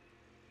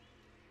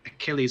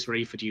 Achilles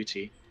ready for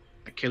duty.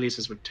 Achilles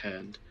has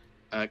returned.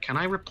 Can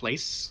I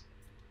replace?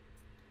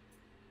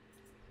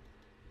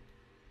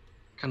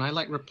 Can I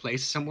like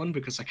replace someone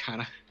because I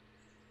kind of.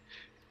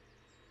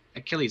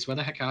 Achilles, where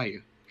the heck are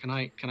you? Can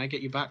I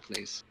get you back,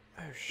 please?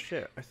 Oh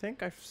shit! I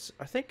think.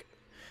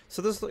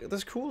 So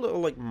there's cool little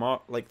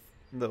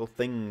little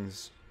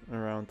things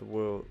around the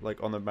world,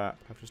 like on the map.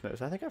 I've just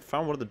noticed. I think I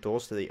found one of the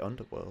doors to the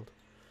underworld.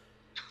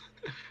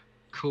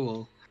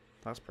 Cool.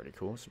 That's pretty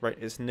cool.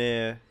 It's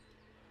near.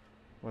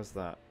 Where's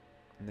that?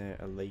 Near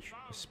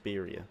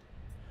Asperia.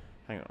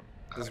 Hang on.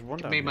 There's one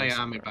down Give me here my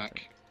army somewhere, I back.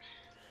 think.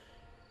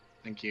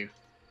 Thank you.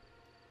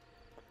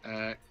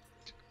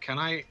 Can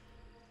I?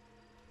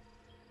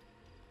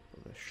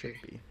 Well, there should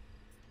be.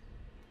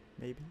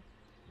 Maybe.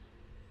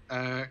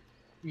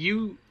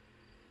 You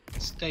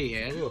stay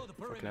here. Oh,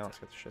 fucking hell, let's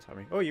get the shit out of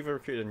me. Oh, you've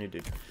recruited a new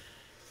dude.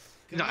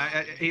 No,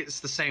 it's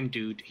the same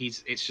dude.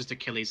 It's just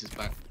Achilles is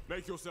back.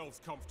 Make yourselves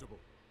comfortable.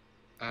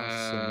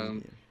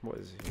 What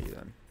is he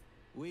then?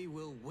 We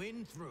will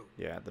win through.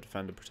 Yeah, the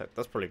defender protect.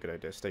 That's probably a good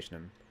idea. Station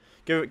him.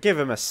 Give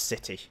him a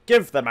city.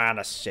 Give the man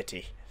a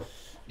city.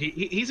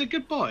 He's a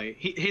good boy.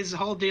 His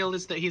whole deal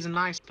is that he's a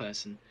nice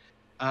person.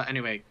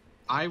 Anyway,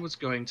 I was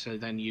going to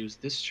then use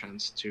this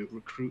chance to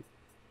recruit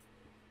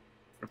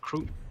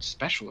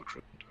special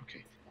recruitment.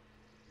 Okay.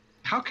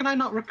 How can I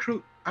not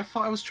recruit? I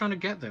thought I was trying to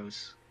get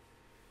those.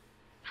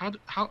 How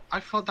I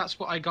thought that's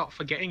what I got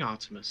for getting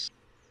Artemis.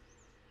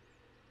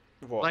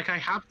 What? Like I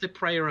have the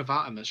prayer of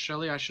Artemis.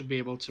 Surely I should be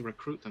able to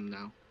recruit them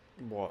now.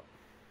 What?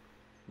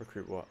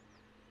 Recruit what?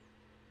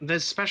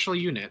 There's special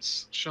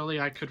units. Surely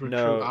I could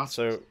recruit Artemis.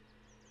 So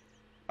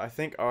I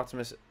think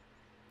Artemis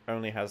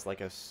only has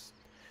like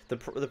the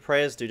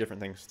prayers do different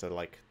things to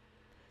like.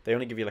 They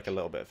only give you like a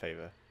little bit of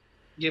favor.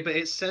 Yeah, but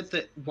it said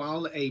that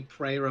while a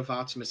prayer of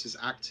Artemis is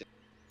active,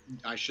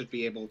 I should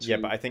be able to. Yeah,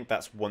 but I think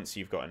that's once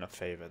you've got enough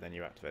favor, then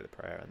you activate the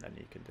prayer, and then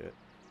you can do it.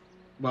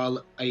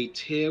 Well, a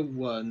tier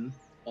 1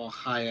 or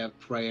higher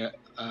prayer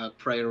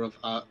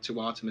to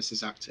Artemis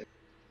is active.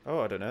 Oh,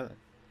 I don't know.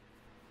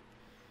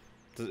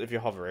 If you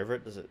hover over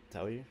it, does it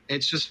tell you?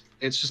 It's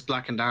just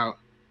blackened out.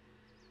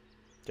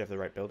 Do you have the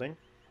right building?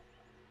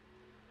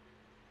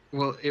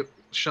 Well,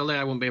 surely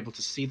I won't be able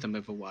to see them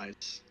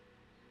otherwise.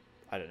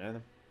 I don't know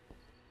them.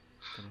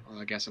 Well,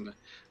 I guess well,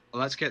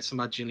 let's get some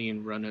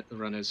Arginian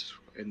runners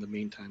in the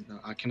meantime. No,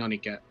 I can only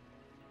get.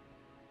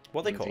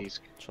 What are they one of called? these.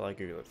 Shall I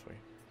Google it for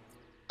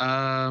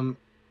you?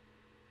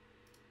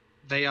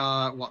 They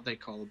are what they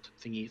called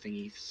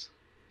thingy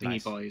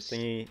Nice. boys.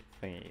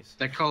 Thingies.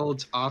 They're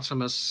called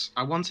Artemis.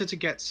 I wanted to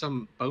get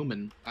some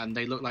bowmen, and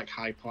they look like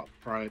high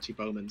priority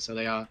bowmen. So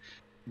they are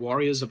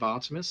warriors of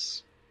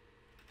Artemis.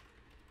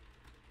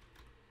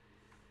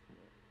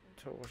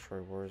 Total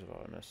Warrior Warriors of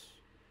Artemis.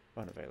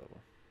 Unavailable.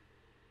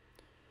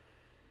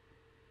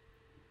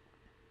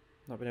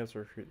 Not been able to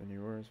recruit the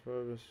new warriors of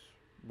Artemis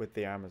with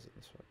the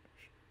Amazons.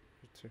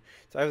 So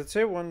I have the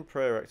tier 1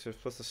 prayer active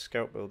plus the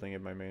scout building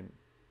in my main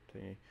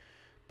thingy.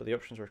 But the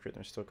options to recruit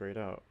them are still grayed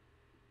out.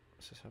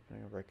 This is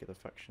happening on regular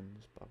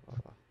factions, blah blah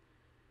blah.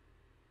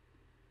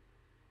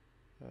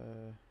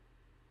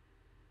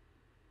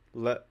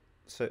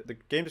 So the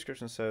game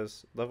description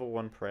says level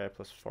 1 prayer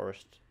plus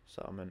forest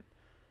settlement.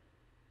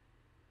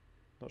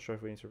 Not sure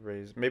if we need to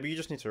raise. Maybe you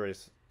just need to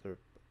raise the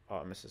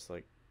Artemis's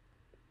like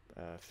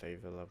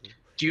favor level.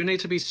 Do you need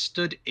to be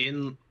stood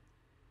in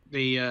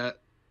the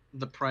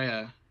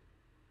prayer?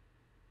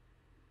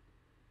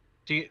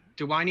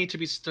 Do I need to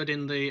be stood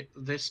in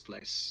this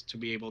place to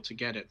be able to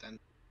get it? Then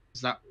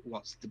is that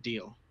what's the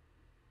deal?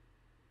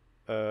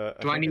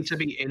 Do I need to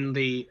be in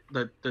the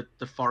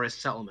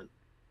forest settlement?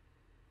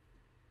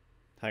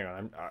 Hang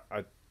on,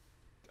 I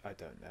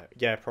don't know.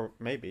 Yeah,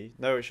 maybe.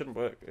 No, it shouldn't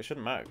work. It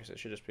shouldn't matter because it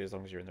should just be as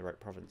long as you're in the right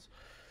province.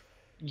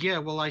 Yeah,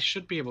 well, I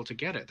should be able to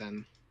get it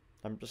then.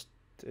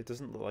 It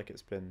doesn't look like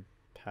it's been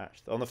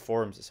patched. On the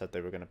forums, it said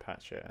they were going to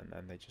patch it, and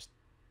then they just.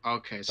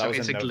 Okay, so that was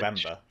it's in a November,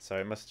 glitch. so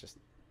it must just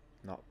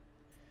not.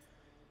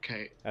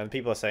 Okay. And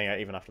people are saying that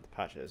even after the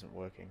patch, it isn't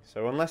working.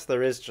 So unless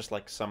there is just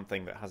like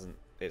something that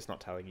it's not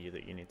telling you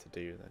that you need to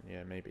do, then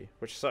yeah, maybe.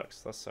 Which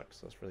sucks. That sucks.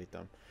 That's really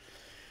dumb.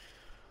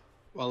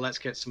 Well, let's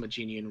get some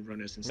Aegenian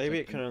runners instead. Maybe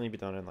it can only be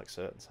done in like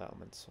certain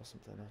settlements or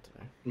something. I don't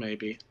know.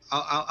 Maybe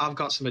I've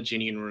got some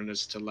Aegenian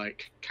runners to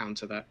like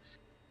counter that.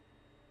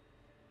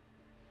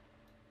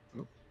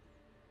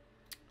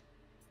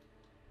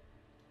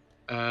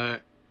 Oh.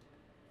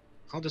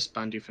 I'll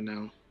disband you for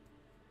now.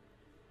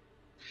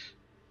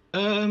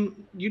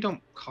 You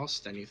don't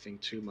cost anything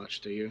too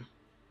much, do you?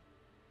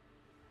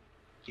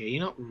 Yeah,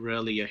 you're not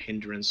really a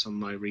hindrance on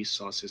my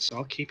resources, so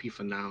I'll keep you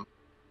for now.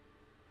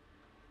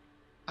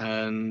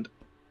 And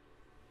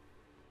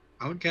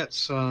I'll get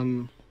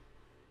some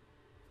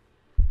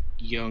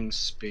young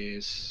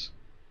spears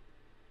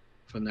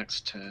for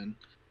next turn,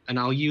 and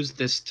I'll use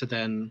this to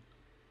then.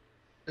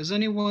 Is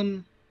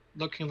anyone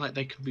looking like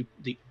they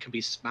can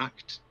be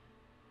smacked?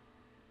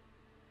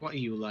 What are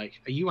you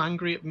like? Are you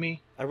angry at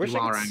me? I wish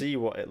I could see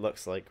what it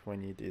looks like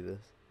when you do this.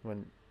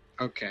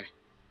 Okay.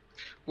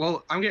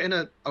 Well, I'm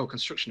getting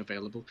construction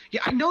available.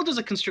 Yeah, I know there's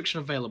a construction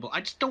available.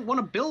 I just don't want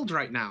to build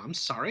right now. I'm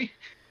sorry.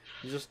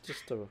 Just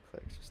double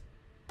click.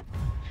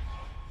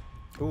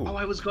 Ooh,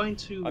 I was going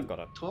to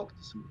talk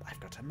to someone. I've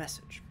got a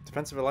message.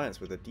 Defensive alliance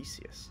with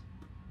Odysseus.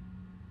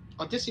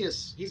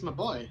 Odysseus, he's my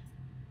boy.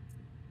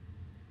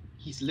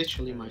 He's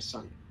literally my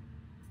son.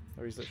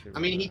 Oh, he's literally. I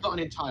mean, he got an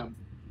entire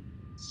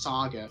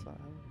saga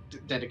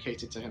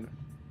dedicated to him.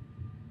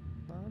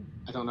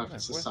 I don't know if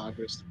it's a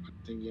saga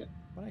thing yet.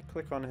 When I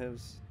click on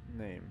his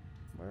name,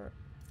 where?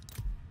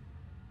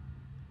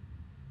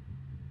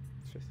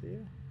 50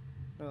 year?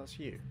 No, that's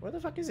you. Where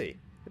the fuck is he?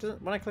 It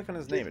doesn't. When I click on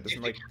his name, it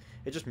doesn't like.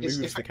 It just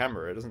moves the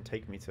camera. It doesn't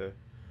take me to.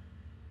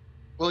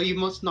 Well, you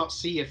must not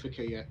see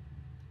Ithaca yet.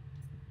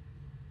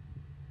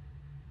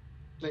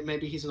 Like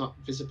maybe he's not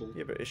visible.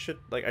 Yeah, but it should.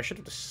 Like I should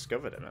have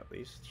discovered him at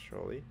least,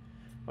 surely.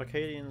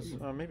 Arcadians.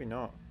 Oh, maybe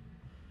not.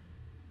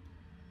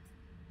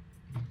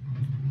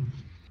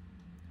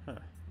 Huh.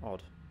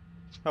 Odd.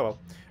 Oh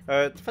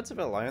well. Defensive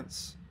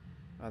alliance,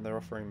 and they're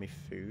offering me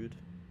food.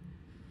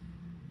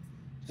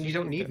 You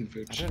don't need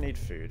food. I don't need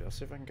food. I'll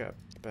see if I can get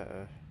a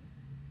better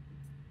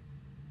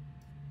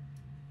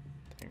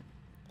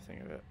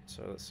thing of it.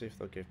 So let's see if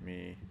they'll give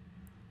me.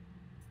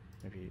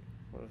 Maybe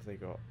what have they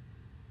got?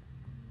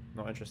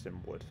 Not interested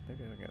in wood.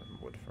 Maybe I can get some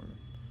wood from them.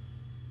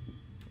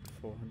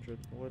 400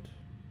 wood.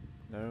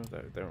 No,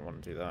 they don't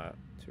want to do that.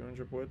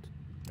 200 wood.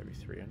 Maybe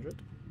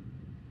 300.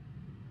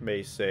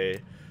 May say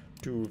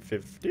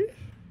 250.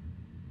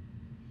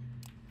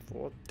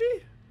 40.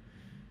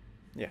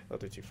 Yeah, they'll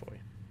do 240.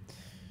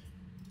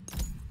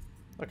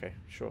 Okay,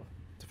 sure.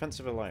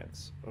 Defensive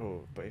alliance.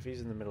 Oh, but if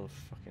he's in the middle of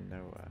fucking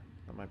nowhere,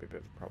 that might be a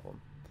bit of a problem.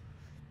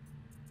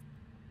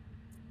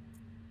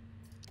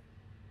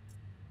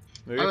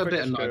 Maybe I'm a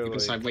bit annoyed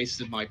because I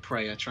wasted my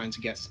prayer trying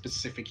to get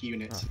specific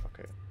units. Oh,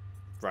 okay.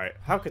 Right.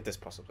 How could this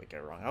possibly go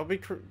wrong?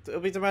 It'll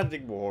be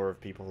demanding war of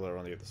people who are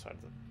on the other side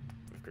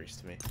of Greece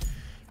to me.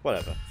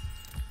 Whatever.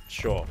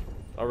 Sure.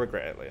 I'll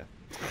regret it later.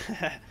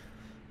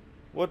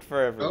 Wood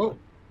for everyone. Oh.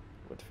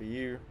 Wood for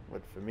you.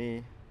 Wood for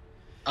me.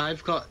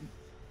 I've got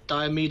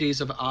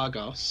Diomedes of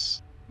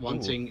Argos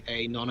wanting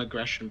a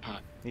non-aggression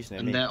pact,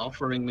 and they're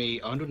offering me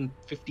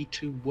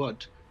 152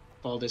 wood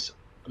for this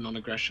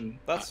non-aggression.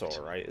 That's pact.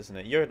 All right, isn't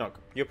it? You're not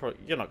going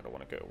to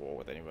want to go to war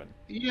with anyone.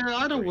 Yeah,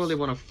 I don't really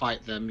want to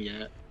fight them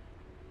yet.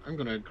 I'm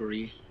going to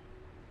agree.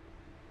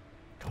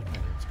 God, my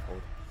name's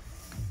cold.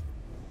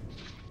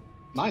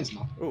 Mine's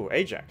not. Ooh,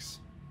 Ajax.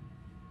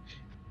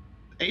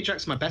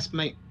 Ajax, my best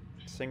mate.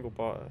 Single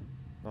barter,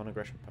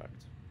 non-aggression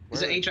pact.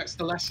 Is it Ajax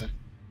the Lesser?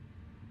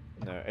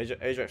 No,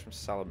 Ajax from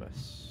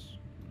Salamis.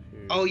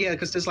 Oh yeah,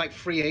 because there's like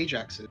 3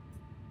 Ajaxes.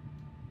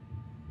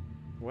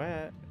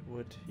 Where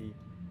would he?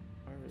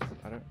 Where is it?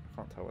 I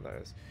can't tell what that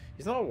is.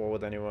 He's not at war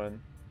with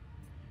anyone.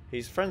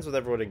 He's friends with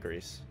everyone in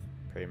Greece,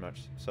 pretty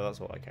much. So that's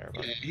all I care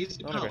about. Yeah, he's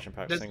non-aggression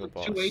pact, single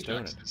barter. 2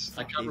 Ajaxes.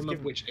 I can't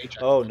remember which Ajax.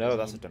 Oh no,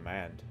 that's a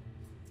demand.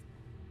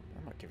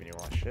 I'm not giving you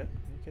all that shit. Are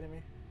you kidding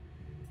me?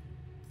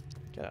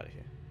 Get out of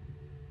here.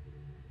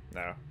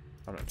 No,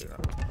 I'm not doing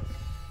that.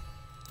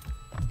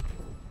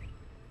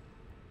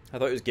 I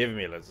thought he was giving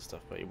me loads of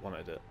stuff, but he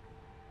wanted it.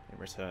 in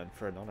return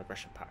for a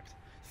non-aggression pact.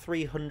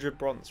 300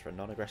 bronze for a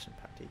non-aggression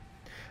pact.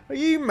 Are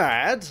you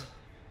mad?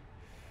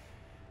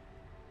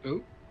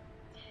 Oh,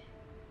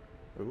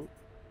 Ooh.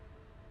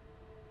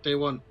 they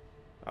want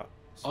Oh,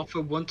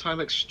 offer one-time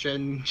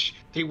exchange.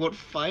 They want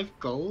 5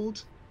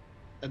 gold,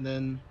 and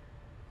then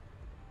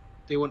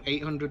they want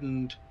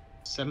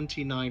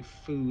 879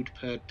 food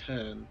per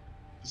turn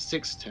for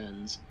 6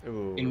 turns.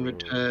 ooh. In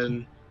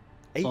return,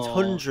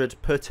 800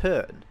 per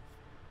turn.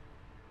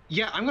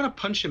 yeah, I'm gonna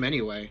punch him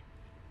anyway.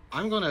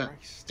 I'm gonna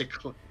Christ.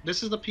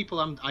 This is the people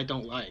I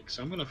don't like,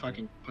 so I'm gonna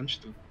fucking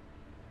punch them.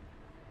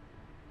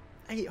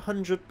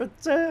 800 per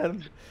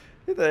turn.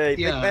 Who do they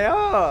think Yeah. they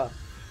are?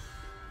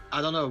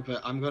 I don't know,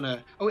 but I'm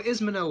gonna. Oh, it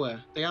is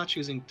Manoa. They are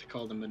choosing to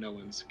call them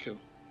Manoans. Cool.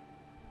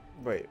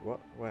 Wait, what?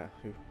 Where?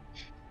 Who?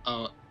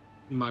 Oh,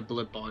 my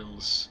blood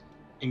boils.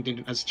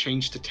 England has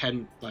changed to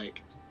 10.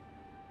 Like,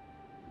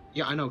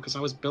 yeah, I know, because I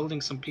was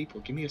building some people.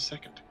 Give me a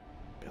second.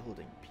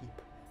 Building people.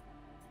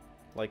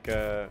 Like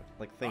things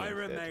I did.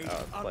 remain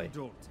Play.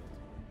 undaunted.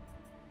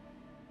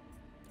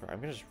 Right, I'm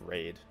gonna just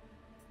raid.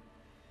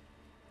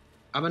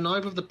 I'm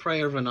annoyed with the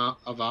prayer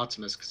of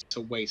Artemis because it's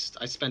a waste.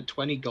 I spent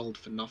 20 gold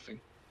for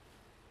nothing.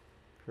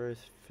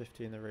 Growth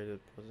 50 in the raided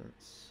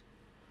presence.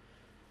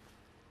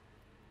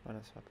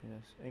 Minus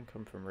happiness.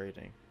 Income from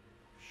raiding.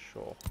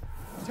 Sure.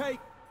 Take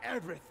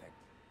everything.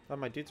 Oh,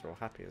 my dudes are all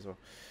happy as well.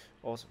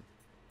 Awesome.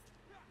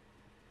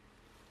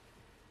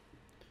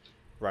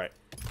 Right.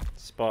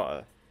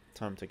 Sparta.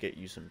 Time to get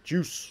you some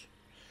juice.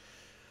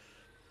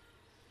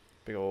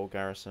 Big old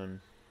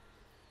garrison.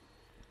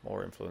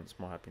 More influence,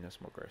 more happiness,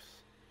 more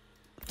growth.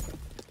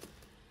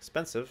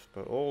 Expensive,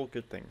 but all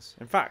good things.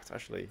 In fact,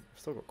 actually, I've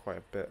still got quite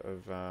a bit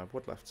of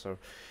wood left, so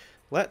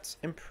let's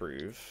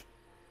improve.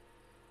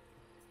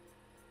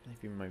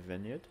 Maybe my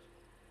vineyard.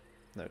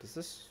 No, does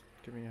this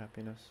give me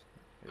happiness?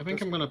 I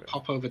think I'm gonna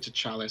pop over to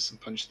Chalice and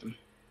punch them.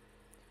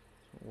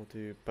 We'll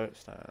do boat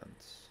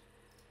stands.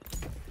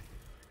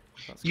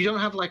 That's You don't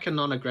have like a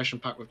non-aggression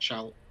pact with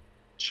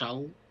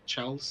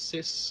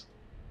Chalcis,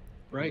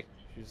 right?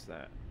 Who's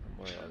that? And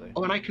where are they?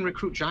 Oh, and I can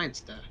recruit giants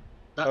there.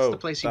 That's the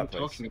place you were that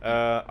talking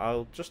about.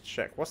 I'll just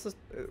check. What's this?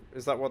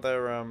 Is that what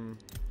their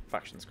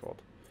faction's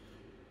called?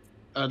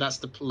 That's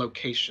the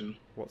location.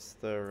 What's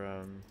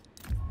their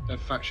Their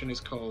faction is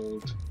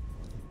called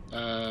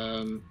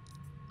Abantus.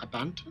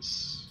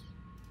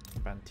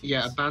 Bantes?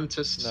 Yeah,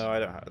 Abantus. No, I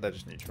don't. They're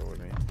just neutral with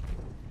me.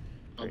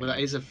 Oh, but that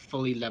is a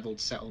fully leveled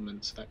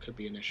settlement, so that could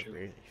be an issue.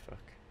 Really? Fuck.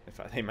 In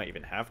fact, they might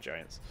even have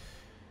giants.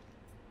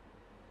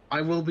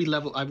 I will be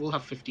level. I will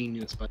have 15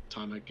 units by the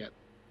time I get.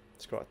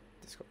 It's got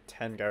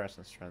 10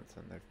 garrison strength,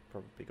 and they've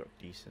probably got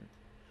decent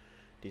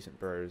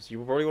bros. You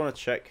will probably want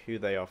to check who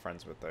they are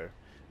friends with though.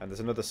 And there's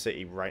another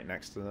city right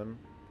next to them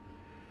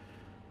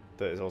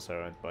that is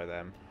also owned by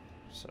them.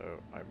 So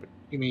I would.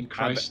 You mean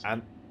Christ?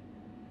 And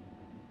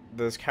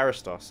there's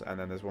Karistos, and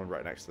then there's one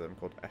right next to them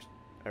called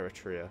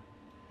Eritrea.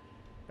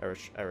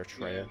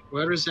 Eritrea. Yeah.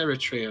 Where is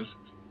Eritrea?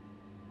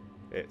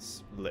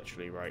 It's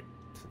literally right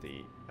to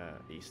the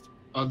east.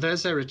 Oh,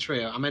 there's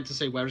Eritrea. I meant to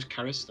say, where is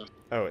Karistos?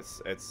 Oh,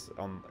 it's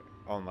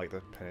on like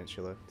the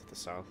peninsula to the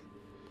south.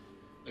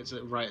 Is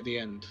it right at the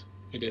end?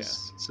 It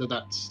is. So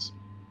that's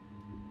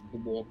a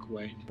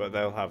walkway. But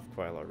they'll have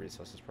quite a lot of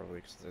resources probably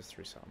because there's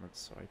 3 settlements,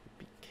 so I would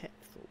be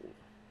careful.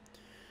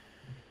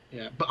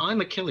 Yeah, but I'm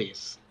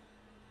Achilles.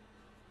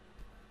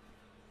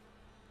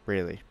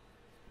 Really?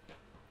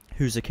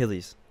 Who's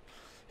Achilles?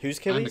 Who's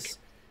Achilles?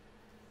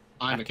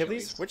 I'm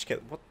Achilles. Which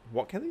Achilles?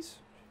 What Achilles?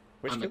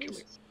 Which I'm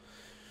Achilles?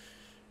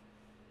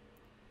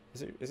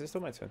 Is it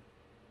still my turn?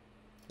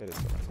 It is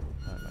still my turn.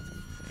 My turn.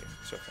 There you go.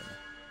 It's your turn now.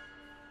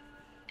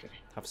 Okay.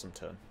 Have some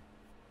turn.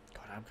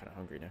 God, I'm kind of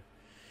hungry now.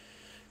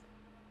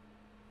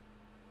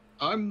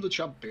 I'm the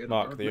champion.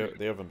 Mark,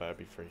 the oven better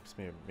be free, because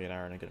me and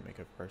Aaron are going to make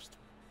a roast.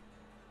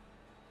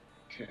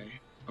 Okay.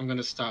 I'm going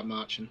to start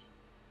marching.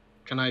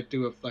 Can I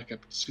do a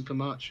super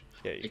march?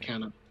 Yeah, you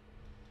can.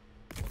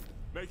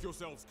 Make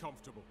yourselves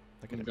comfortable.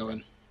 Look I'm at it,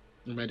 going.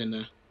 I'm right in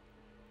there.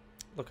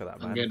 Look at that,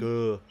 I'm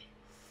mango.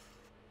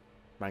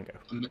 Mango.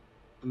 I'm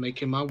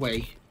making my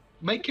way.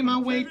 Making my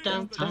way Heavy as the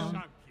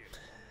downtown.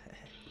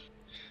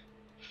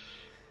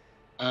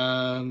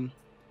 champion.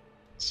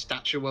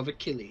 Statue of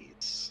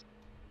Achilles.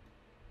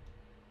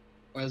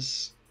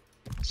 Where's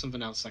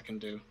something else I can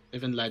do?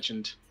 Live in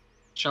legend.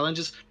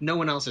 Challenges? No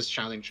one else is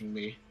challenging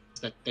me.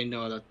 That they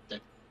know that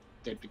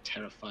they'd be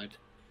terrified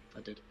if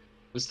I did.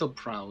 We're still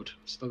proud.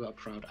 Still got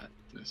proud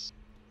actness.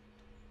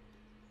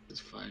 It's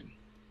fine.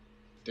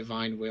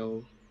 Divine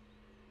will.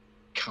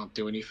 Can't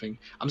do anything.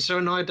 I'm so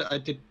annoyed that I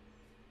did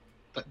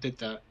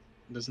that.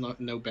 There's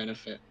no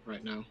benefit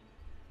right now.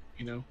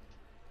 You know?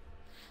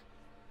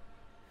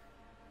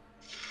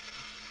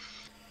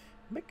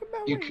 Make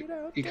my You way c-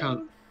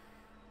 downtown.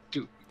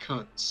 you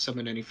can't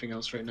summon anything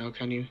else right now,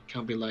 can you?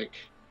 Can't be like,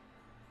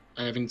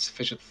 I have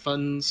insufficient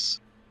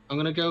funds. I'm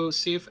gonna go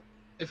see if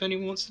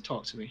anyone wants to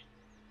talk to me.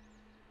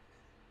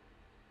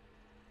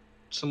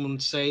 Someone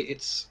say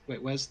it's...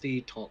 Wait, where's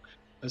the talk?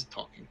 Where's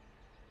talking?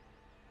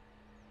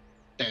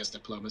 There's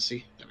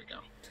diplomacy. There we go.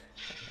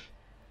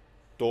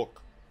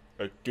 stuck.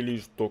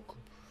 Achilles stuck.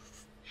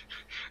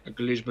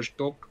 Achilles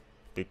stuck.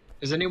 Big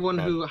Is anyone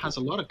bad who has a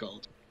lot of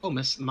gold? Oh,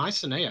 my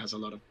Sinea has a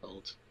lot of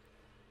gold.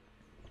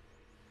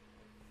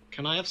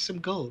 Can I have some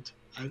gold?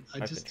 I've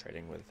been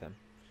trading with him.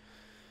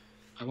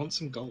 I want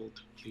some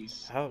gold,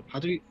 please. How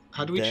do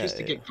we choose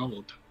to get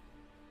gold?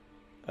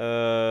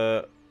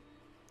 So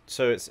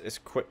it's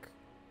quick.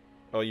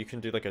 Oh, you can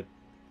do like a.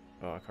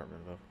 Oh, I can't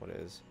remember what it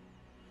is.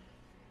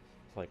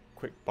 It's like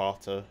quick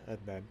barter and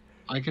then.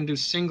 I can do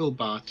single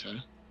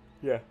barter.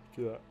 Yeah,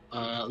 do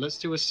that. Let's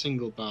do a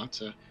single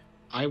barter.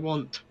 I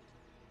want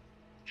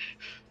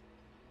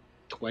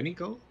 20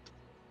 gold.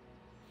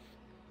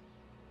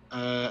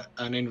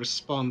 And in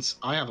response,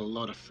 I have a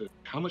lot of food.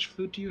 How much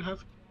food do you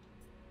have?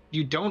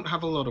 You don't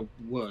have a lot of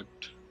wood.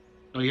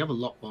 No, you have a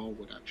lot more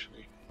wood,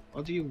 actually.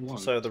 What do you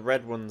want? So the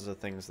red ones are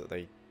things that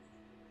they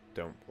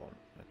don't want,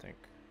 I think.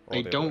 Or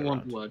they don't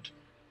want wood.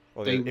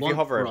 Well, they if want you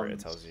hover over bronze. it,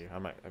 it tells you.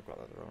 I've got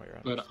that the wrong way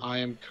around. But I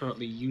am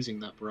currently using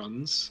that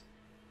bronze.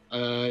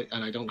 And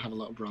I don't have a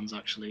lot of bronze,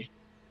 actually.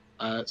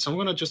 So I'm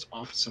going to just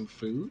offer some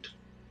food.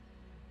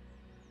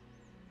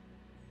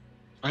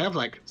 I have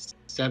like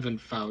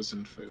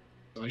 7,000 food.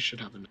 So I should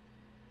have enough.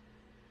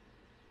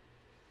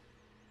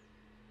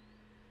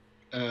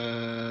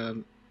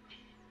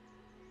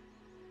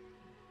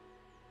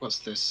 What's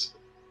this?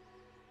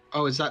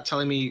 Oh, is that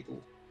telling me?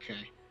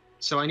 Okay,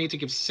 so I need to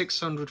give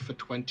 600 for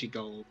 20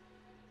 gold.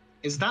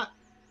 Is that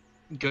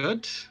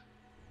good?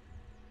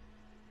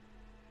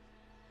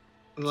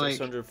 Like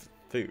 600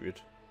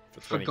 food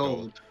for 20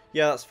 gold.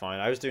 Yeah, that's fine.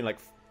 I was doing like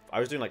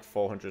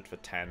 400 for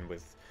 10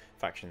 with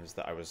factions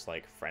that I was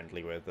like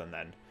friendly with, and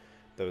then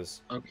there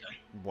was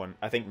one.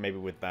 I think maybe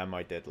with them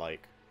I did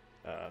like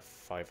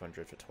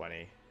 500 for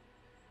 20.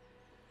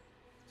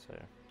 So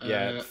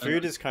yeah,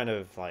 food is kind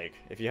of like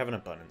if you have an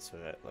abundance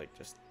of it, like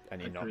and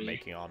you're not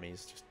making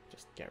armies,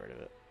 just get rid of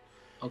it.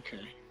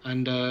 Okay,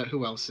 and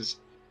who else is?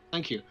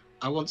 Thank you.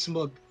 I want some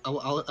more.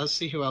 I'll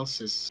see who else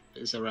is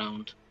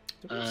around.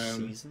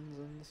 Seasons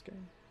in this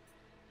game.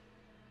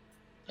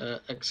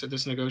 Exit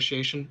this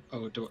negotiation.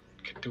 Oh,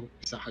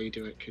 is that how you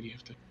do it? Could you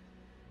have to?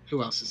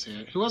 Who else is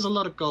here? Who has a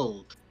lot of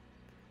gold?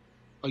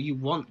 Oh, you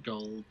want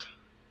gold.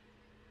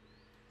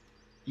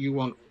 You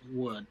want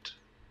wood.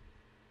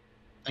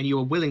 And you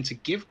are willing to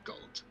give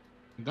gold.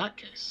 In that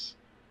case,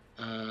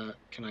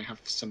 can I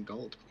have some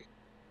gold,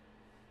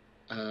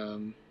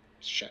 please?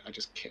 Shit, I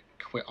just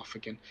quit off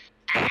again.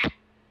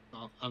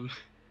 Oh,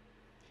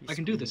 I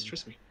can do this,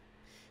 trust me.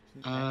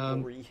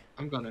 I'm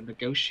gonna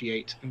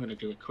negotiate. I'm gonna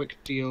do a quick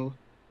deal.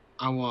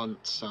 I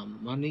want some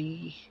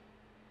money.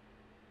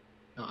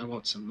 No, I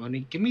want some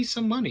money. Give me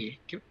some money.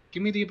 Give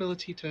me the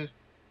ability to.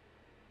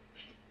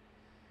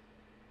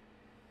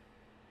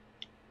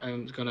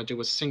 I'm gonna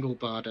do a single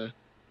barter,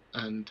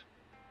 and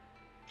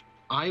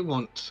I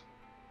want.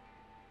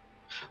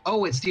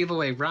 Oh, it's the other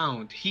way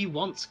round. He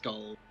wants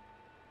gold.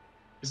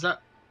 Is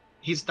that?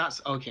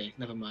 That's okay.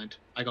 Never mind.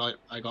 I got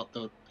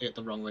it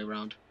the wrong way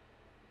round.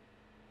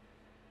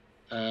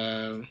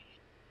 Okay.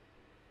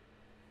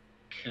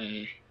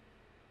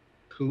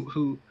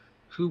 Who's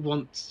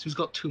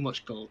got too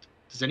much gold?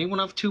 Does anyone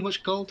have too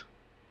much gold?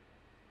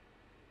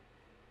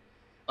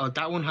 Oh,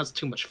 that one has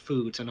too much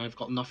food, and I've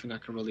got nothing I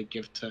can really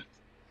give to.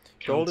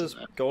 Gold is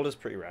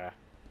pretty rare.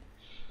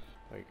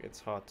 Like it's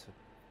hard to.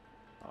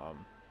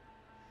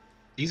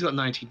 He's got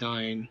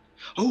 99.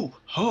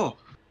 Oh,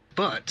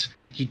 but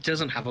he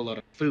doesn't have a lot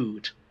of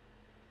food.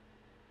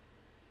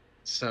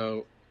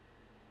 So.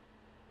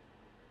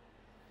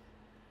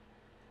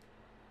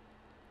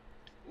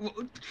 Well,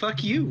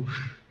 fuck you.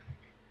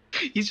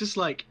 He's just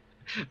like,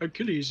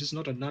 Achilles is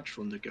not a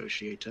natural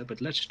negotiator,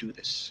 but let's do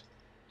this.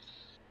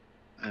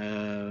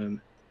 I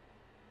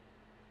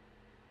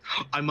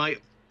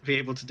might be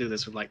able to do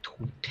this with like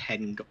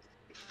 10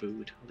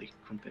 food. Holy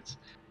crumpets.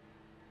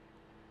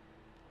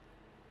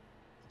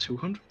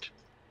 200?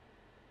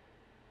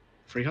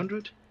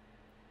 300?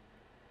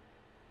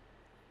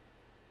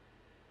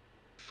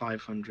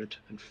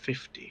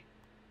 550.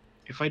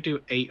 If I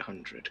do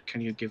 800,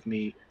 can you give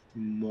me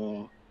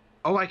more?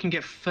 Oh, I can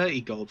get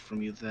 30 gold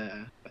from you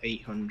there for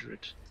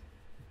 800.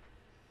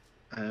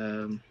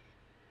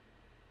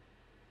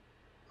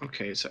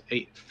 Okay, so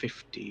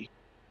 850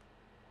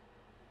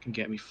 can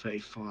get me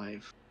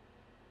 35.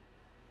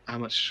 How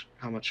much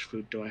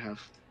food do I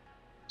have?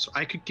 So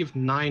I could give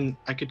 9.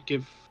 I could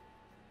give.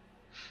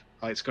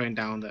 Oh, it's going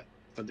down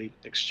for the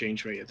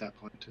exchange rate at that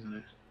point, isn't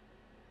it?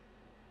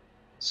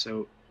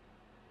 So.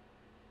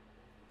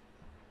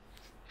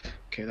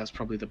 Okay, that's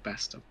probably the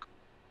best I've got.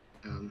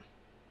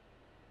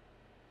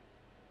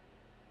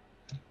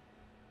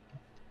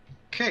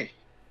 Okay,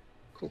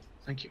 cool.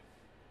 Thank you.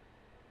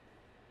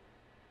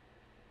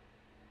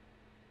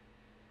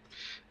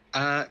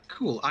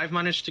 Cool. I've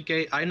managed to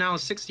get. I now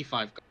have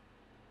 65.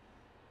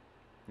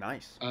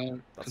 Nice.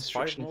 That's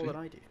 5 more than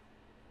I do.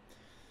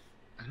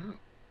 I know.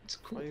 It's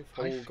cool.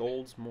 5 whole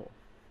golds more.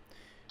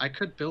 I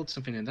could build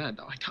something in there.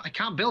 No, I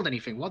can't build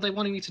anything. What are they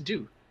wanting me to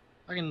do?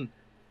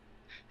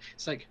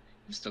 It's like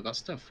you've still got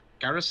stuff.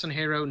 Garrison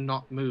hero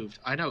not moved.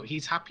 I know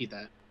he's happy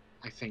there.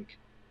 I think.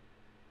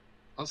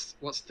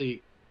 What's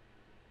the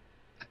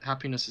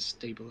happiness is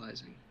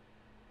stabilizing.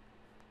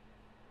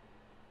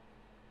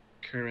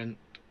 Current.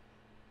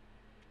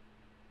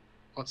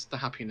 What's the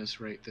happiness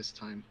rate this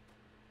time?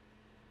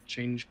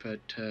 Change per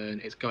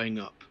turn. It's going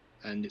up,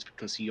 and it's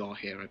because you're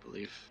here, I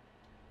believe.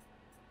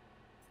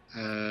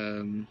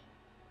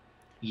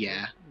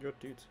 Yeah. Your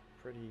dude's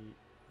pretty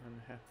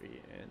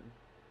unhappy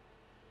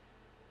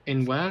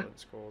In where?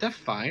 It's called They're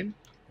fine.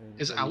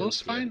 Is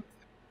Alos Ethiopia. fine?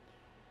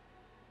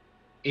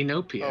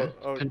 Enopia.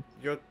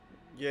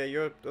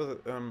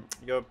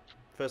 Your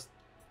first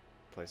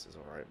place is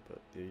alright, but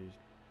the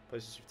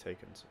places you've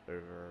taken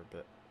over a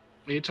bit.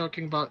 Are you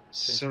talking about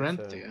Change per turn.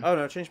 Serentia? Oh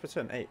no, change per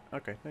turn 8.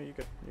 Okay, no, you're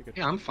good. You're good.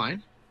 Yeah, I'm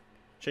fine.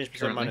 Change per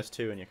turn Currently.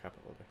 -2 in your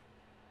capital. Though.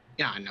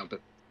 Yeah, I know,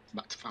 but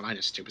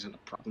 -2 isn't a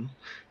problem.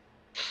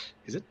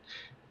 Is it?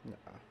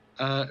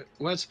 Nah,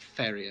 Where's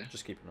Feria?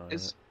 just keep an eye on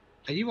it.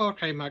 Are you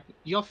okay, Mag?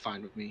 You're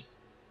fine with me.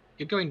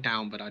 You're going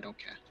down, but I don't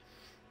care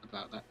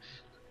about that.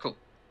 Cool.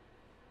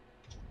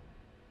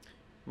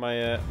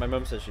 My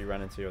mum said she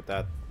ran into your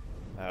dad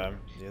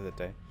the other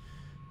day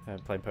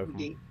playing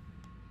Pokemon.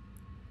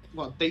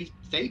 Well, they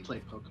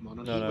play Pokemon,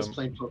 and he was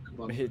playing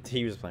Pokemon.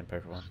 He was playing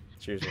Pokemon.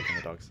 She was walking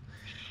the dogs.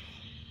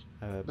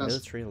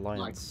 Military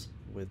alliance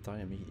with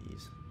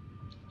Diomedes.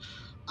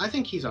 I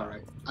think he's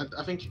alright.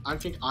 I think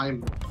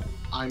I'm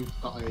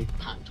got a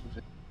pact with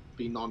him.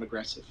 Be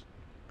non-aggressive.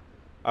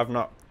 I'm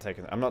not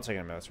taking a military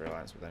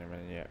alliance with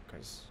anyone yet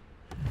because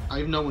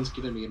No one's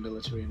given me a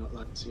military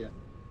alliance yet.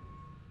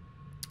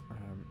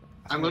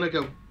 I'm gonna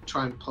go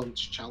try and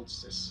punch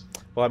Chalcis.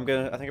 Well, I think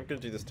I'm gonna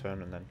do this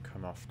turn and then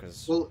come off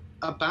because. Well,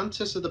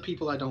 Abantis are the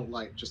people I don't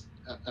like. Just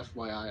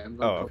FYI, I'm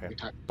going to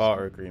attack.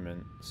 Barter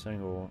agreement,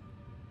 single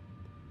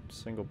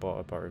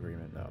barter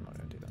agreement. No, I'm not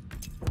gonna do that.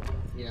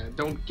 Yeah,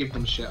 don't give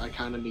them shit. I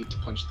kind of need to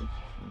punch them.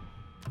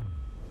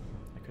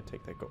 I could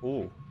take that.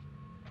 Ooh,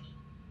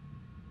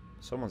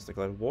 someone's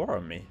declared war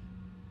on me.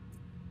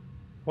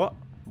 What?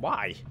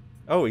 Why?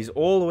 Oh, he's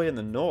all the way in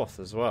the north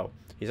as well.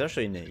 He's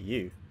actually near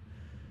you.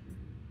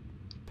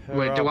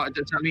 Wait,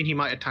 does that mean he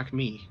might attack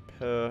me?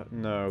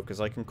 No,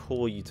 because I can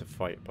call you to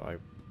fight, but I...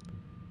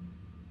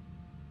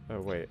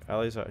 Oh, wait.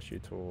 Allies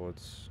attitude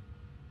towards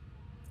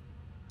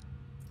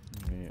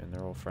me, and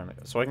they're all friendly.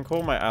 So I can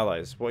call my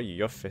allies. What are you?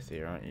 You're 5th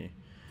here, aren't you?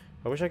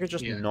 I wish I could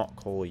just not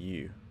call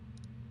you.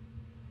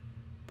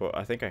 But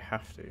I think I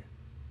have to.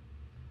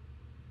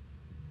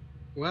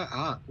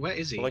 Where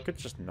is he? Well, I could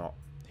just not.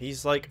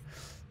 He's like...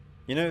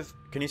 You know,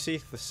 can you see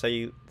the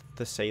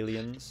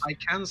Thessalians? I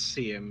can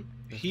see him.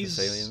 He's...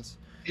 Thessalians?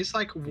 It's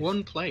like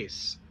one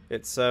place.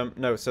 It's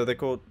no, so they're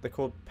called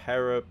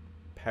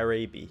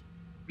Parabi.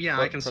 Yeah,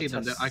 I can see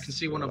them. I can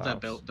see one of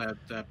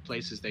their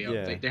places they are.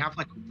 Yeah. They have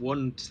like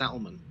one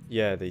settlement.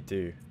 Yeah, they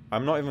do.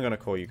 I'm not even gonna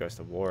call you guys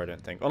to war. I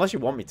don't think, unless you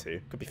want me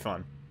to. Could be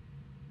fun.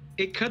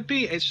 It could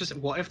be. It's just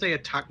what if they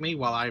attack me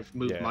while I've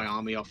moved my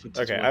army off?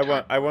 Okay,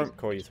 I won't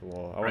call you to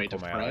war. I won't call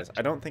my allies.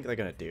 I don't think they're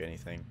gonna do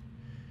anything.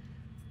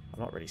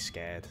 I'm not really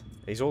scared.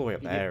 He's all the way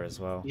up there as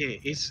well. Yeah,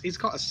 he's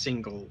got a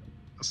single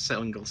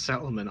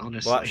settlement,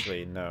 honestly. Well,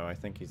 actually, no. I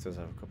think he does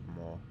have a couple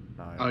more.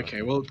 No,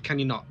 okay, well, can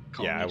you not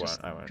call me? I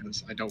won't.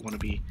 Because I don't want to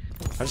be...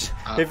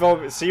 If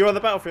I see you on the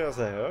battlefield, I'll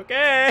say,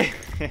 okay.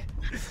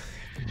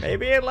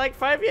 Maybe in like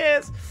 5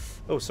 years.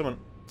 Oh, someone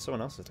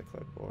else has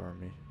declared war on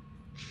me.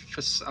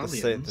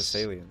 Thessalians.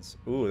 Thessalians.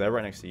 Ooh, they're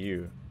right next to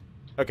you.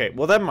 Okay,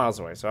 well, they're miles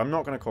away, so I'm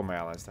not going to call my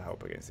allies to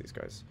help against these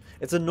guys.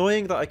 It's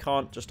annoying that I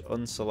can't just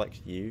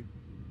unselect you.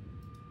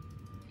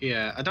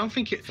 Yeah, I don't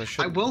think it...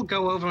 I will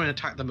go over and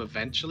attack them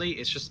eventually.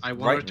 It's just I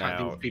want to attack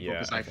these people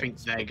because I think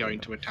they're going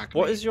to attack me.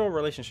 What is your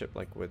relationship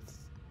like with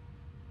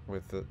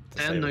the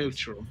They're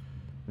neutral.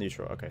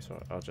 Neutral. Okay,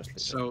 so I'll just leave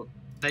So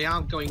they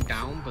are going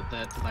down, but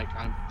they're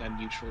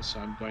neutral, so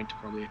I'm going to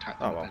probably attack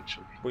them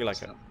eventually. We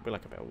like it. We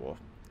like a bit of war.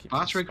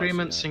 Barter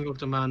agreement, single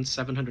demand,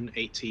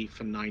 780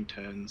 for 9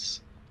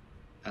 turns.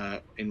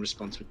 In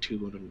response with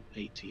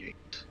 288.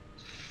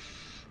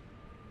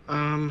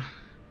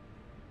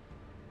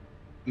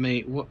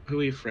 Mate, who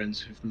are you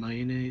friends with?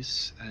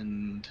 Mayonnaise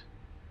and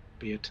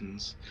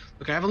Beatons.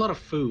 Look, I have a lot of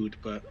food,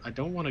 but I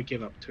don't want to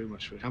give up too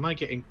much food. How am I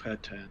getting per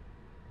turn?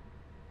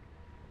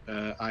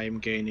 I'm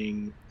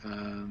gaining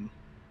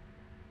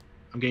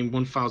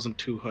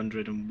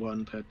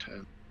 1,201 per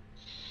turn.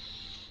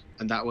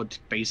 And that would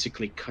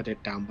basically cut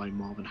it down by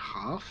more than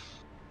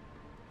half.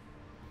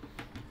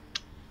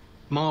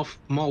 More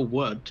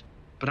wood,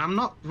 but I'm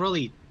not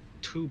really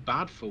too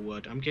bad for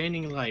wood. I'm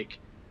gaining like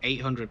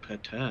 800 per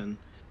turn.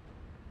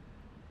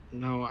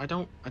 No, I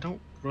don't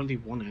really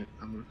want it.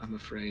 I'm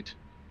afraid.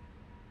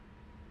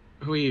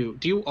 Who are you?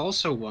 Do you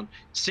also want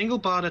single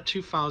barter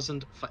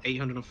 2,000 for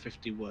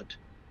 850 wood?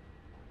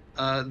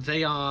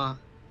 They are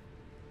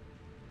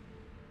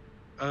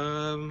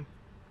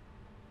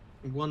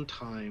one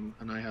time,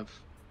 and I have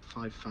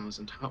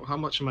 5,000. How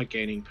much am I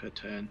gaining per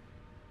turn?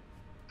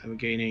 I'm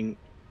gaining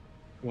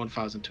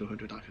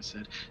 1,200, like I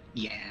said.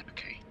 Yeah,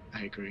 okay,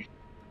 I agree.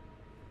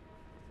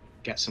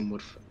 Get some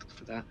wood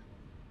for that.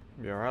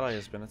 Your ally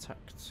has been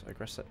attacked.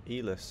 Aggressor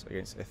Elis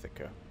against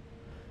Ithaca.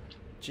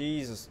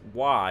 Jesus,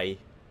 why?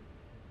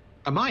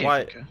 Am I Why?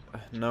 Ithaca?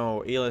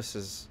 No, Elis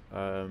is.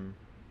 Where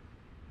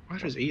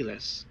is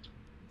Elis?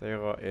 They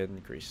are in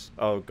Greece.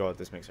 Oh god,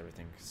 this makes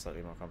everything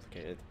slightly more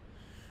complicated.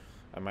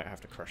 I might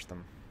have to crush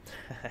them.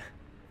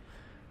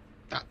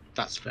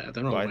 That's fair.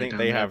 They're all But the I way think down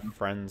they there. have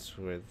friends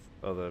with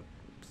other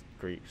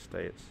Greek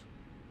states.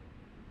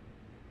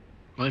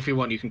 Well, if you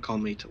want, you can call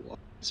me to war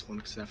this one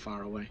because they're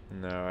far away.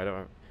 No, I don't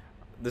have...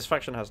 This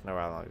faction has no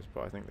allies,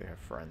 but I think they have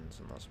friends,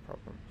 and that's a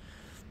problem.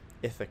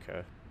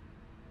 Ithaca.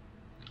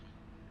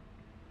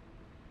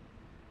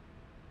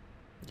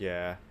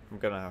 Yeah, I'm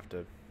gonna have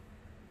to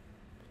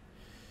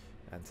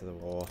enter the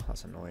war.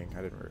 That's annoying.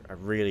 I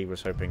really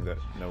was hoping that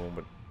no one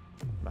would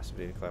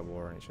massively declare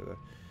war on each other.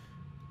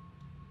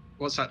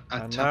 What's that?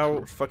 And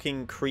now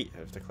fucking Crete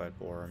have declared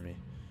war on me.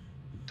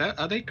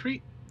 Are they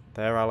Crete?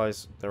 They're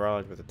allies. They're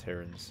allied with the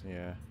Tyrans.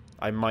 Yeah,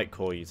 I might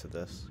call you to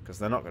this because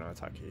they're not going to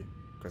attack you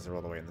because they're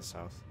all the way in the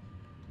south.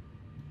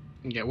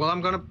 Yeah. Well,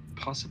 I'm gonna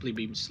possibly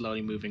be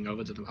slowly moving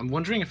over to them. I'm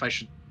wondering if I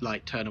should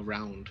like turn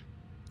around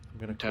I'm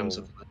gonna in terms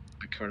of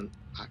my current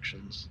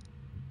actions.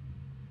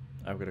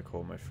 I'm gonna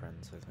call my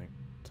friends. I think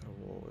to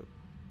war with.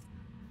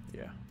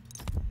 Yeah.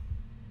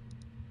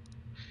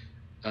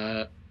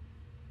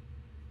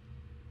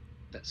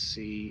 Let's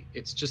see.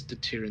 It's just the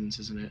Tyrans,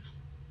 isn't it?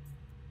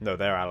 No,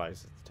 they're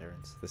allies of the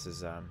Tyrans. This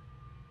is No,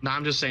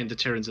 I'm just saying the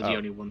Tyrans are the Oh,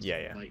 only ones. yeah,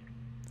 yeah. Like,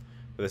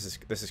 But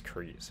this is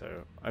Crete.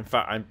 So in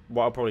fact,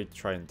 what I'll probably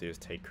try and do is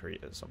take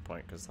Crete at some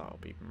point because that'll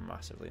be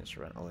massively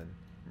instrumental in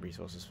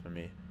resources for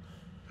me.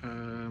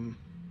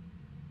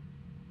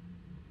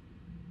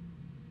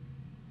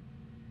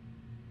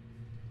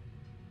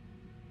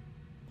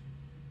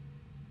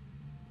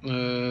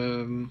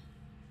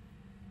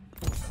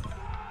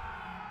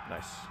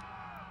 Nice.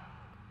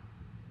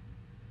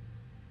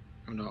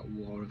 I'm not at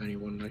war with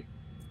anyone. Like,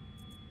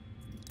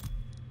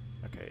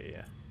 Okay,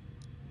 yeah.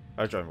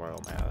 I joined with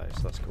all my allies,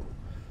 so that's cool.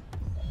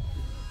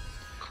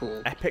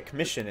 cool. Epic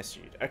mission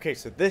issued. Okay,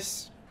 so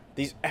these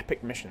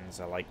epic missions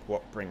are like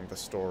what bring the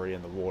story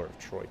and the War of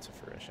Troy to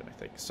fruition, I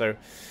think. So,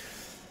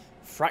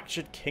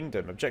 Fractured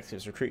Kingdom.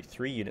 Objectives: recruit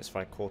 3 units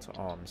via call to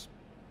arms.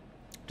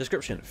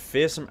 Description: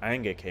 fearsome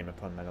anger came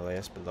upon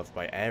Menelaus, beloved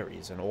by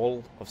Ares, and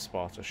all of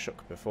Sparta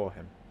shook before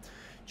him.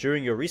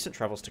 During your recent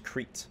travels to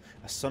Crete,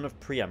 a son of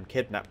Priam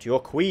kidnapped your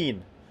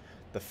queen,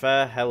 the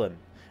fair Helen,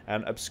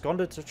 and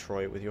absconded to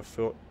Troy with your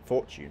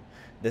fortune.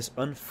 This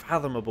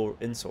unfathomable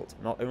insult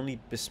not only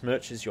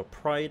besmirches your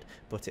pride,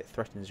 but it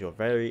threatens your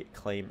very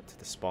claim to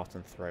the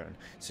Spartan throne,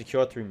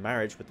 secured through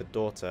marriage with the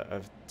daughter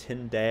of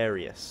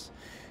Tyndareus,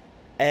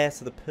 heir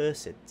to the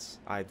Persids.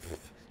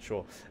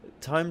 Sure.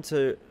 Time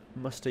to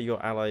muster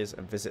your allies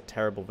and visit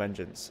terrible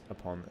vengeance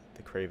upon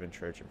the craven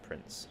Trojan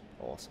prince.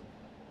 Awesome.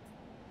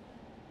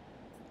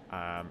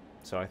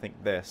 So I think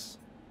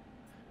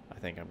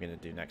I'm going to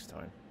do next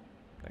time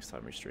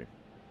we stream,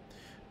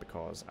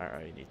 because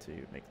I need to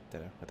make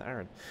dinner with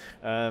Aaron.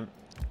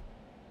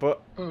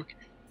 But Okay.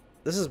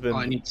 this has been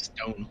I need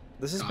stone.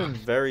 this has been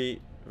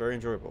very, very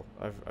enjoyable.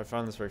 I've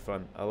found this very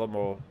fun, a lot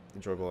more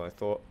enjoyable than I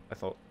thought. I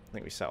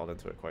think we settled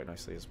into it quite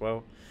nicely as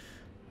well.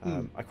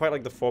 I quite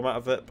like the format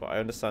of it, but I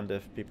understand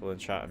if people in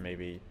chat are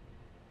maybe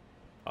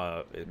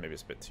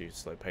it's a bit too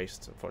slow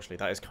paced. Unfortunately,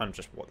 that is kind of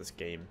just what this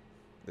game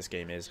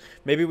is.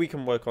 Maybe we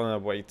can work on a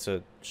way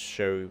to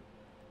show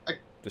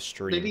the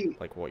stream, maybe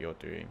like what you're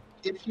doing.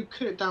 if you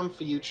cut it down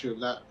for YouTube,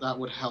 that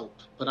would help.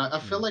 But I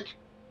feel like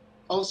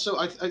also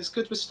it's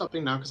good we're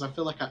stopping now because I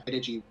feel like our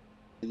energy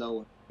is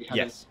low.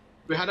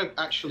 We had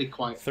actually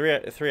quite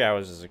 3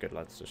 hours is a good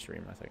length to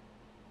stream, I think.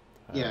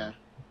 Yeah.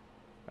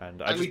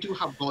 And we do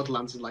have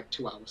Borderlands in like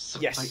 2 hours. So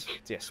yes,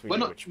 like, yes, we we're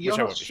do, not. You're I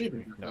not won't be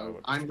streaming. streaming. No, I won't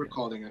be I'm streaming.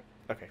 recording it.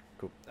 Okay,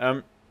 cool.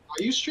 Are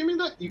you streaming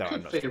that? You No, I'm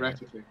could not streaming it.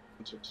 theoretically.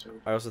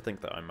 I also think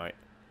that I might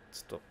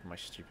stop my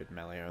stupid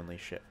melee only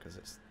shit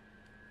because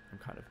I'm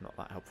kind of not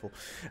that helpful.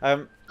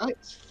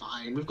 It's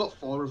fine. We've got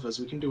 4 of us.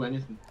 We can do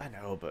anything. I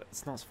know, but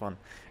it's not as fun.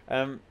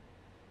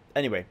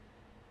 Anyway,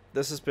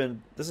 this has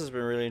been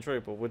really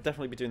enjoyable. We'll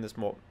definitely be doing this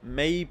more.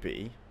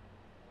 Maybe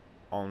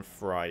on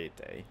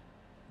Friday.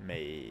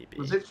 Maybe.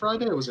 Was it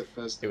Friday or was it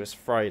Thursday? It was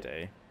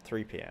Friday,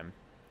 3 p.m.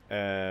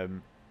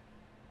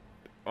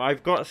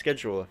 I've got a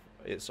schedule.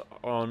 It's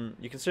on.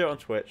 You can see it on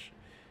Twitch,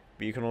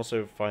 but you can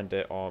also find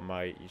it on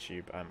my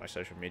YouTube and my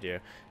social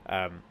media.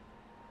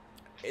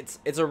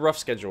 It's a rough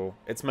schedule.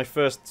 It's my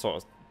first sort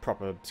of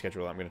proper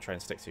schedule I'm going to try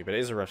and stick to, but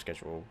it is a rough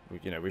schedule.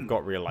 We've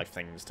got real life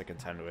things to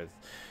contend with,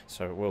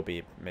 so it will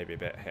be maybe a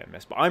bit hit and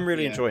miss. But I'm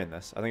really enjoying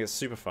this. I think it's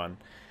super fun,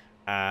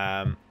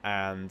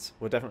 and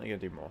we're definitely going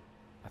to do more.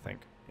 I think,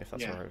 if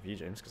that's all right with you,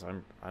 James, because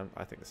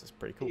I think this is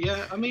pretty cool.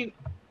 Yeah, I mean,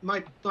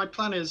 my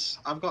plan is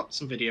I've got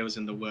some videos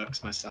in the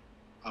works myself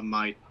on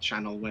my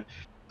channel where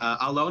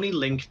I'll only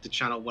link the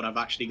channel when I've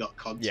actually got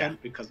content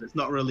because it's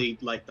not really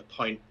like the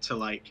point to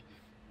like.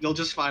 You'll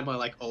just find my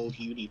like old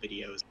uni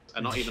videos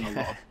and not even a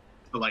lot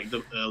of like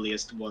the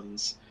earliest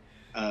ones.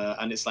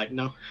 And it's like,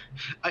 no,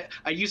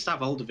 I used to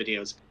have older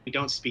videos. We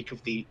don't speak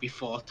of the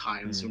before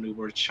times when we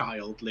were a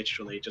child,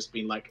 literally just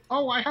being like,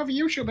 oh, I have a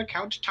YouTube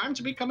account. Time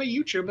to become a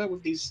YouTuber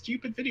with these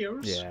stupid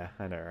videos. Yeah,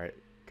 I know, right?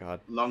 God.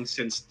 long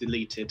since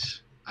deleted.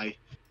 I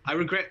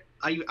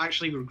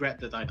actually regret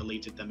that I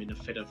deleted them in a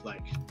fit of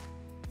like,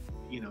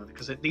 you know,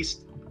 because at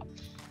least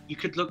you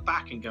could look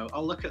back and go,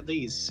 oh, look at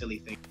these silly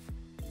things.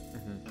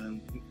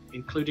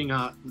 Including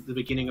the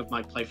beginning of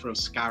my playthrough of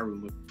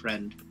Skyrim with a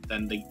friend, but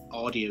then the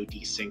audio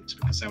desynced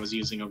because I was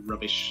using a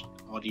rubbish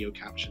audio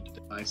capture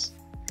device.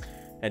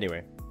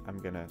 Anyway, I'm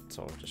gonna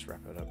sort of just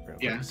wrap it up real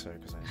quick. So,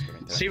 because I need to go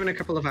into See you in a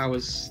couple of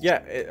hours.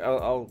 Yeah,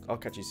 I'll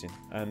catch you soon.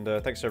 And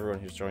thanks to everyone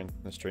who's joined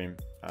the stream.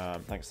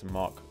 Thanks to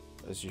Mark,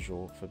 as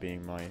usual, for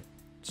being my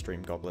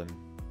stream goblin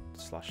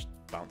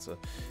 / bouncer.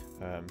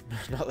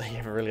 Not that he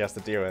ever really has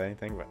to deal with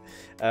anything, but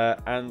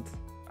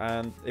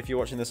and if you're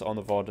watching this on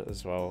the VOD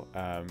as well,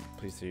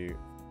 please do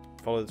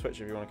follow the Twitch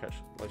if you want to catch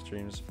live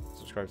streams.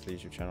 Subscribe to the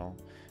YouTube channel,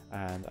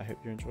 and I hope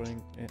you're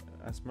enjoying it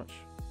as much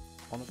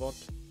on the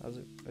VOD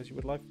as you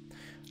would live.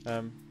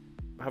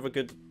 Have a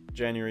good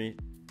January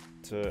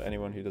to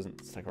anyone who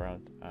doesn't stick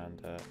around,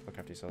 and look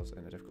after yourselves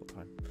in a difficult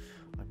time.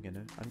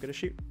 I'm gonna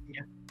shoot.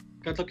 Yeah.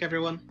 Good luck,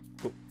 everyone.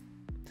 Cool.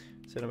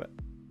 See you in a bit.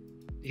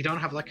 You don't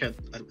have like a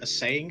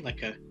saying,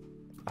 like a.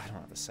 I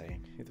don't have a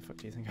saying. Who the fuck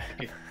do you think?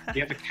 Do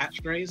you have a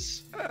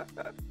catchphrase?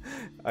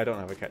 I don't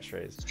have a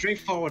catchphrase.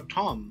 Straightforward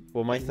Tom.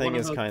 Well, my thing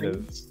is kind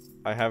things. of.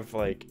 I have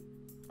like,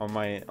 on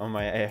my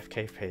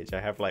AFK page, I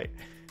have like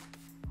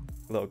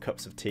little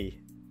cups of tea,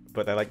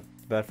 but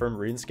they're from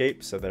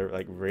RuneScape, so they're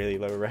like really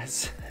low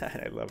res,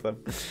 and I love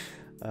them.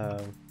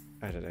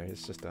 I don't know.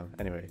 It's just dumb.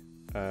 Anyway,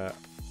 I'm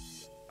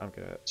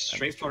gonna.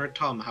 Straightforward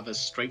Tom, have a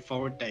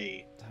straightforward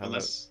day.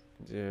 Unless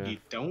you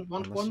don't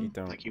want one,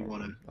 like you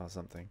want to. Or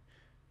something.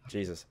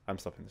 Jesus, I'm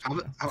stopping this.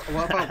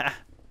 What about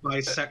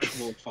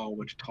bisexual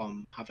forward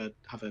Tom? Have a.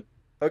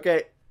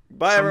 Okay.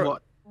 Bye, everyone.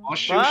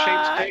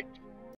 Horseshoe-shaped day.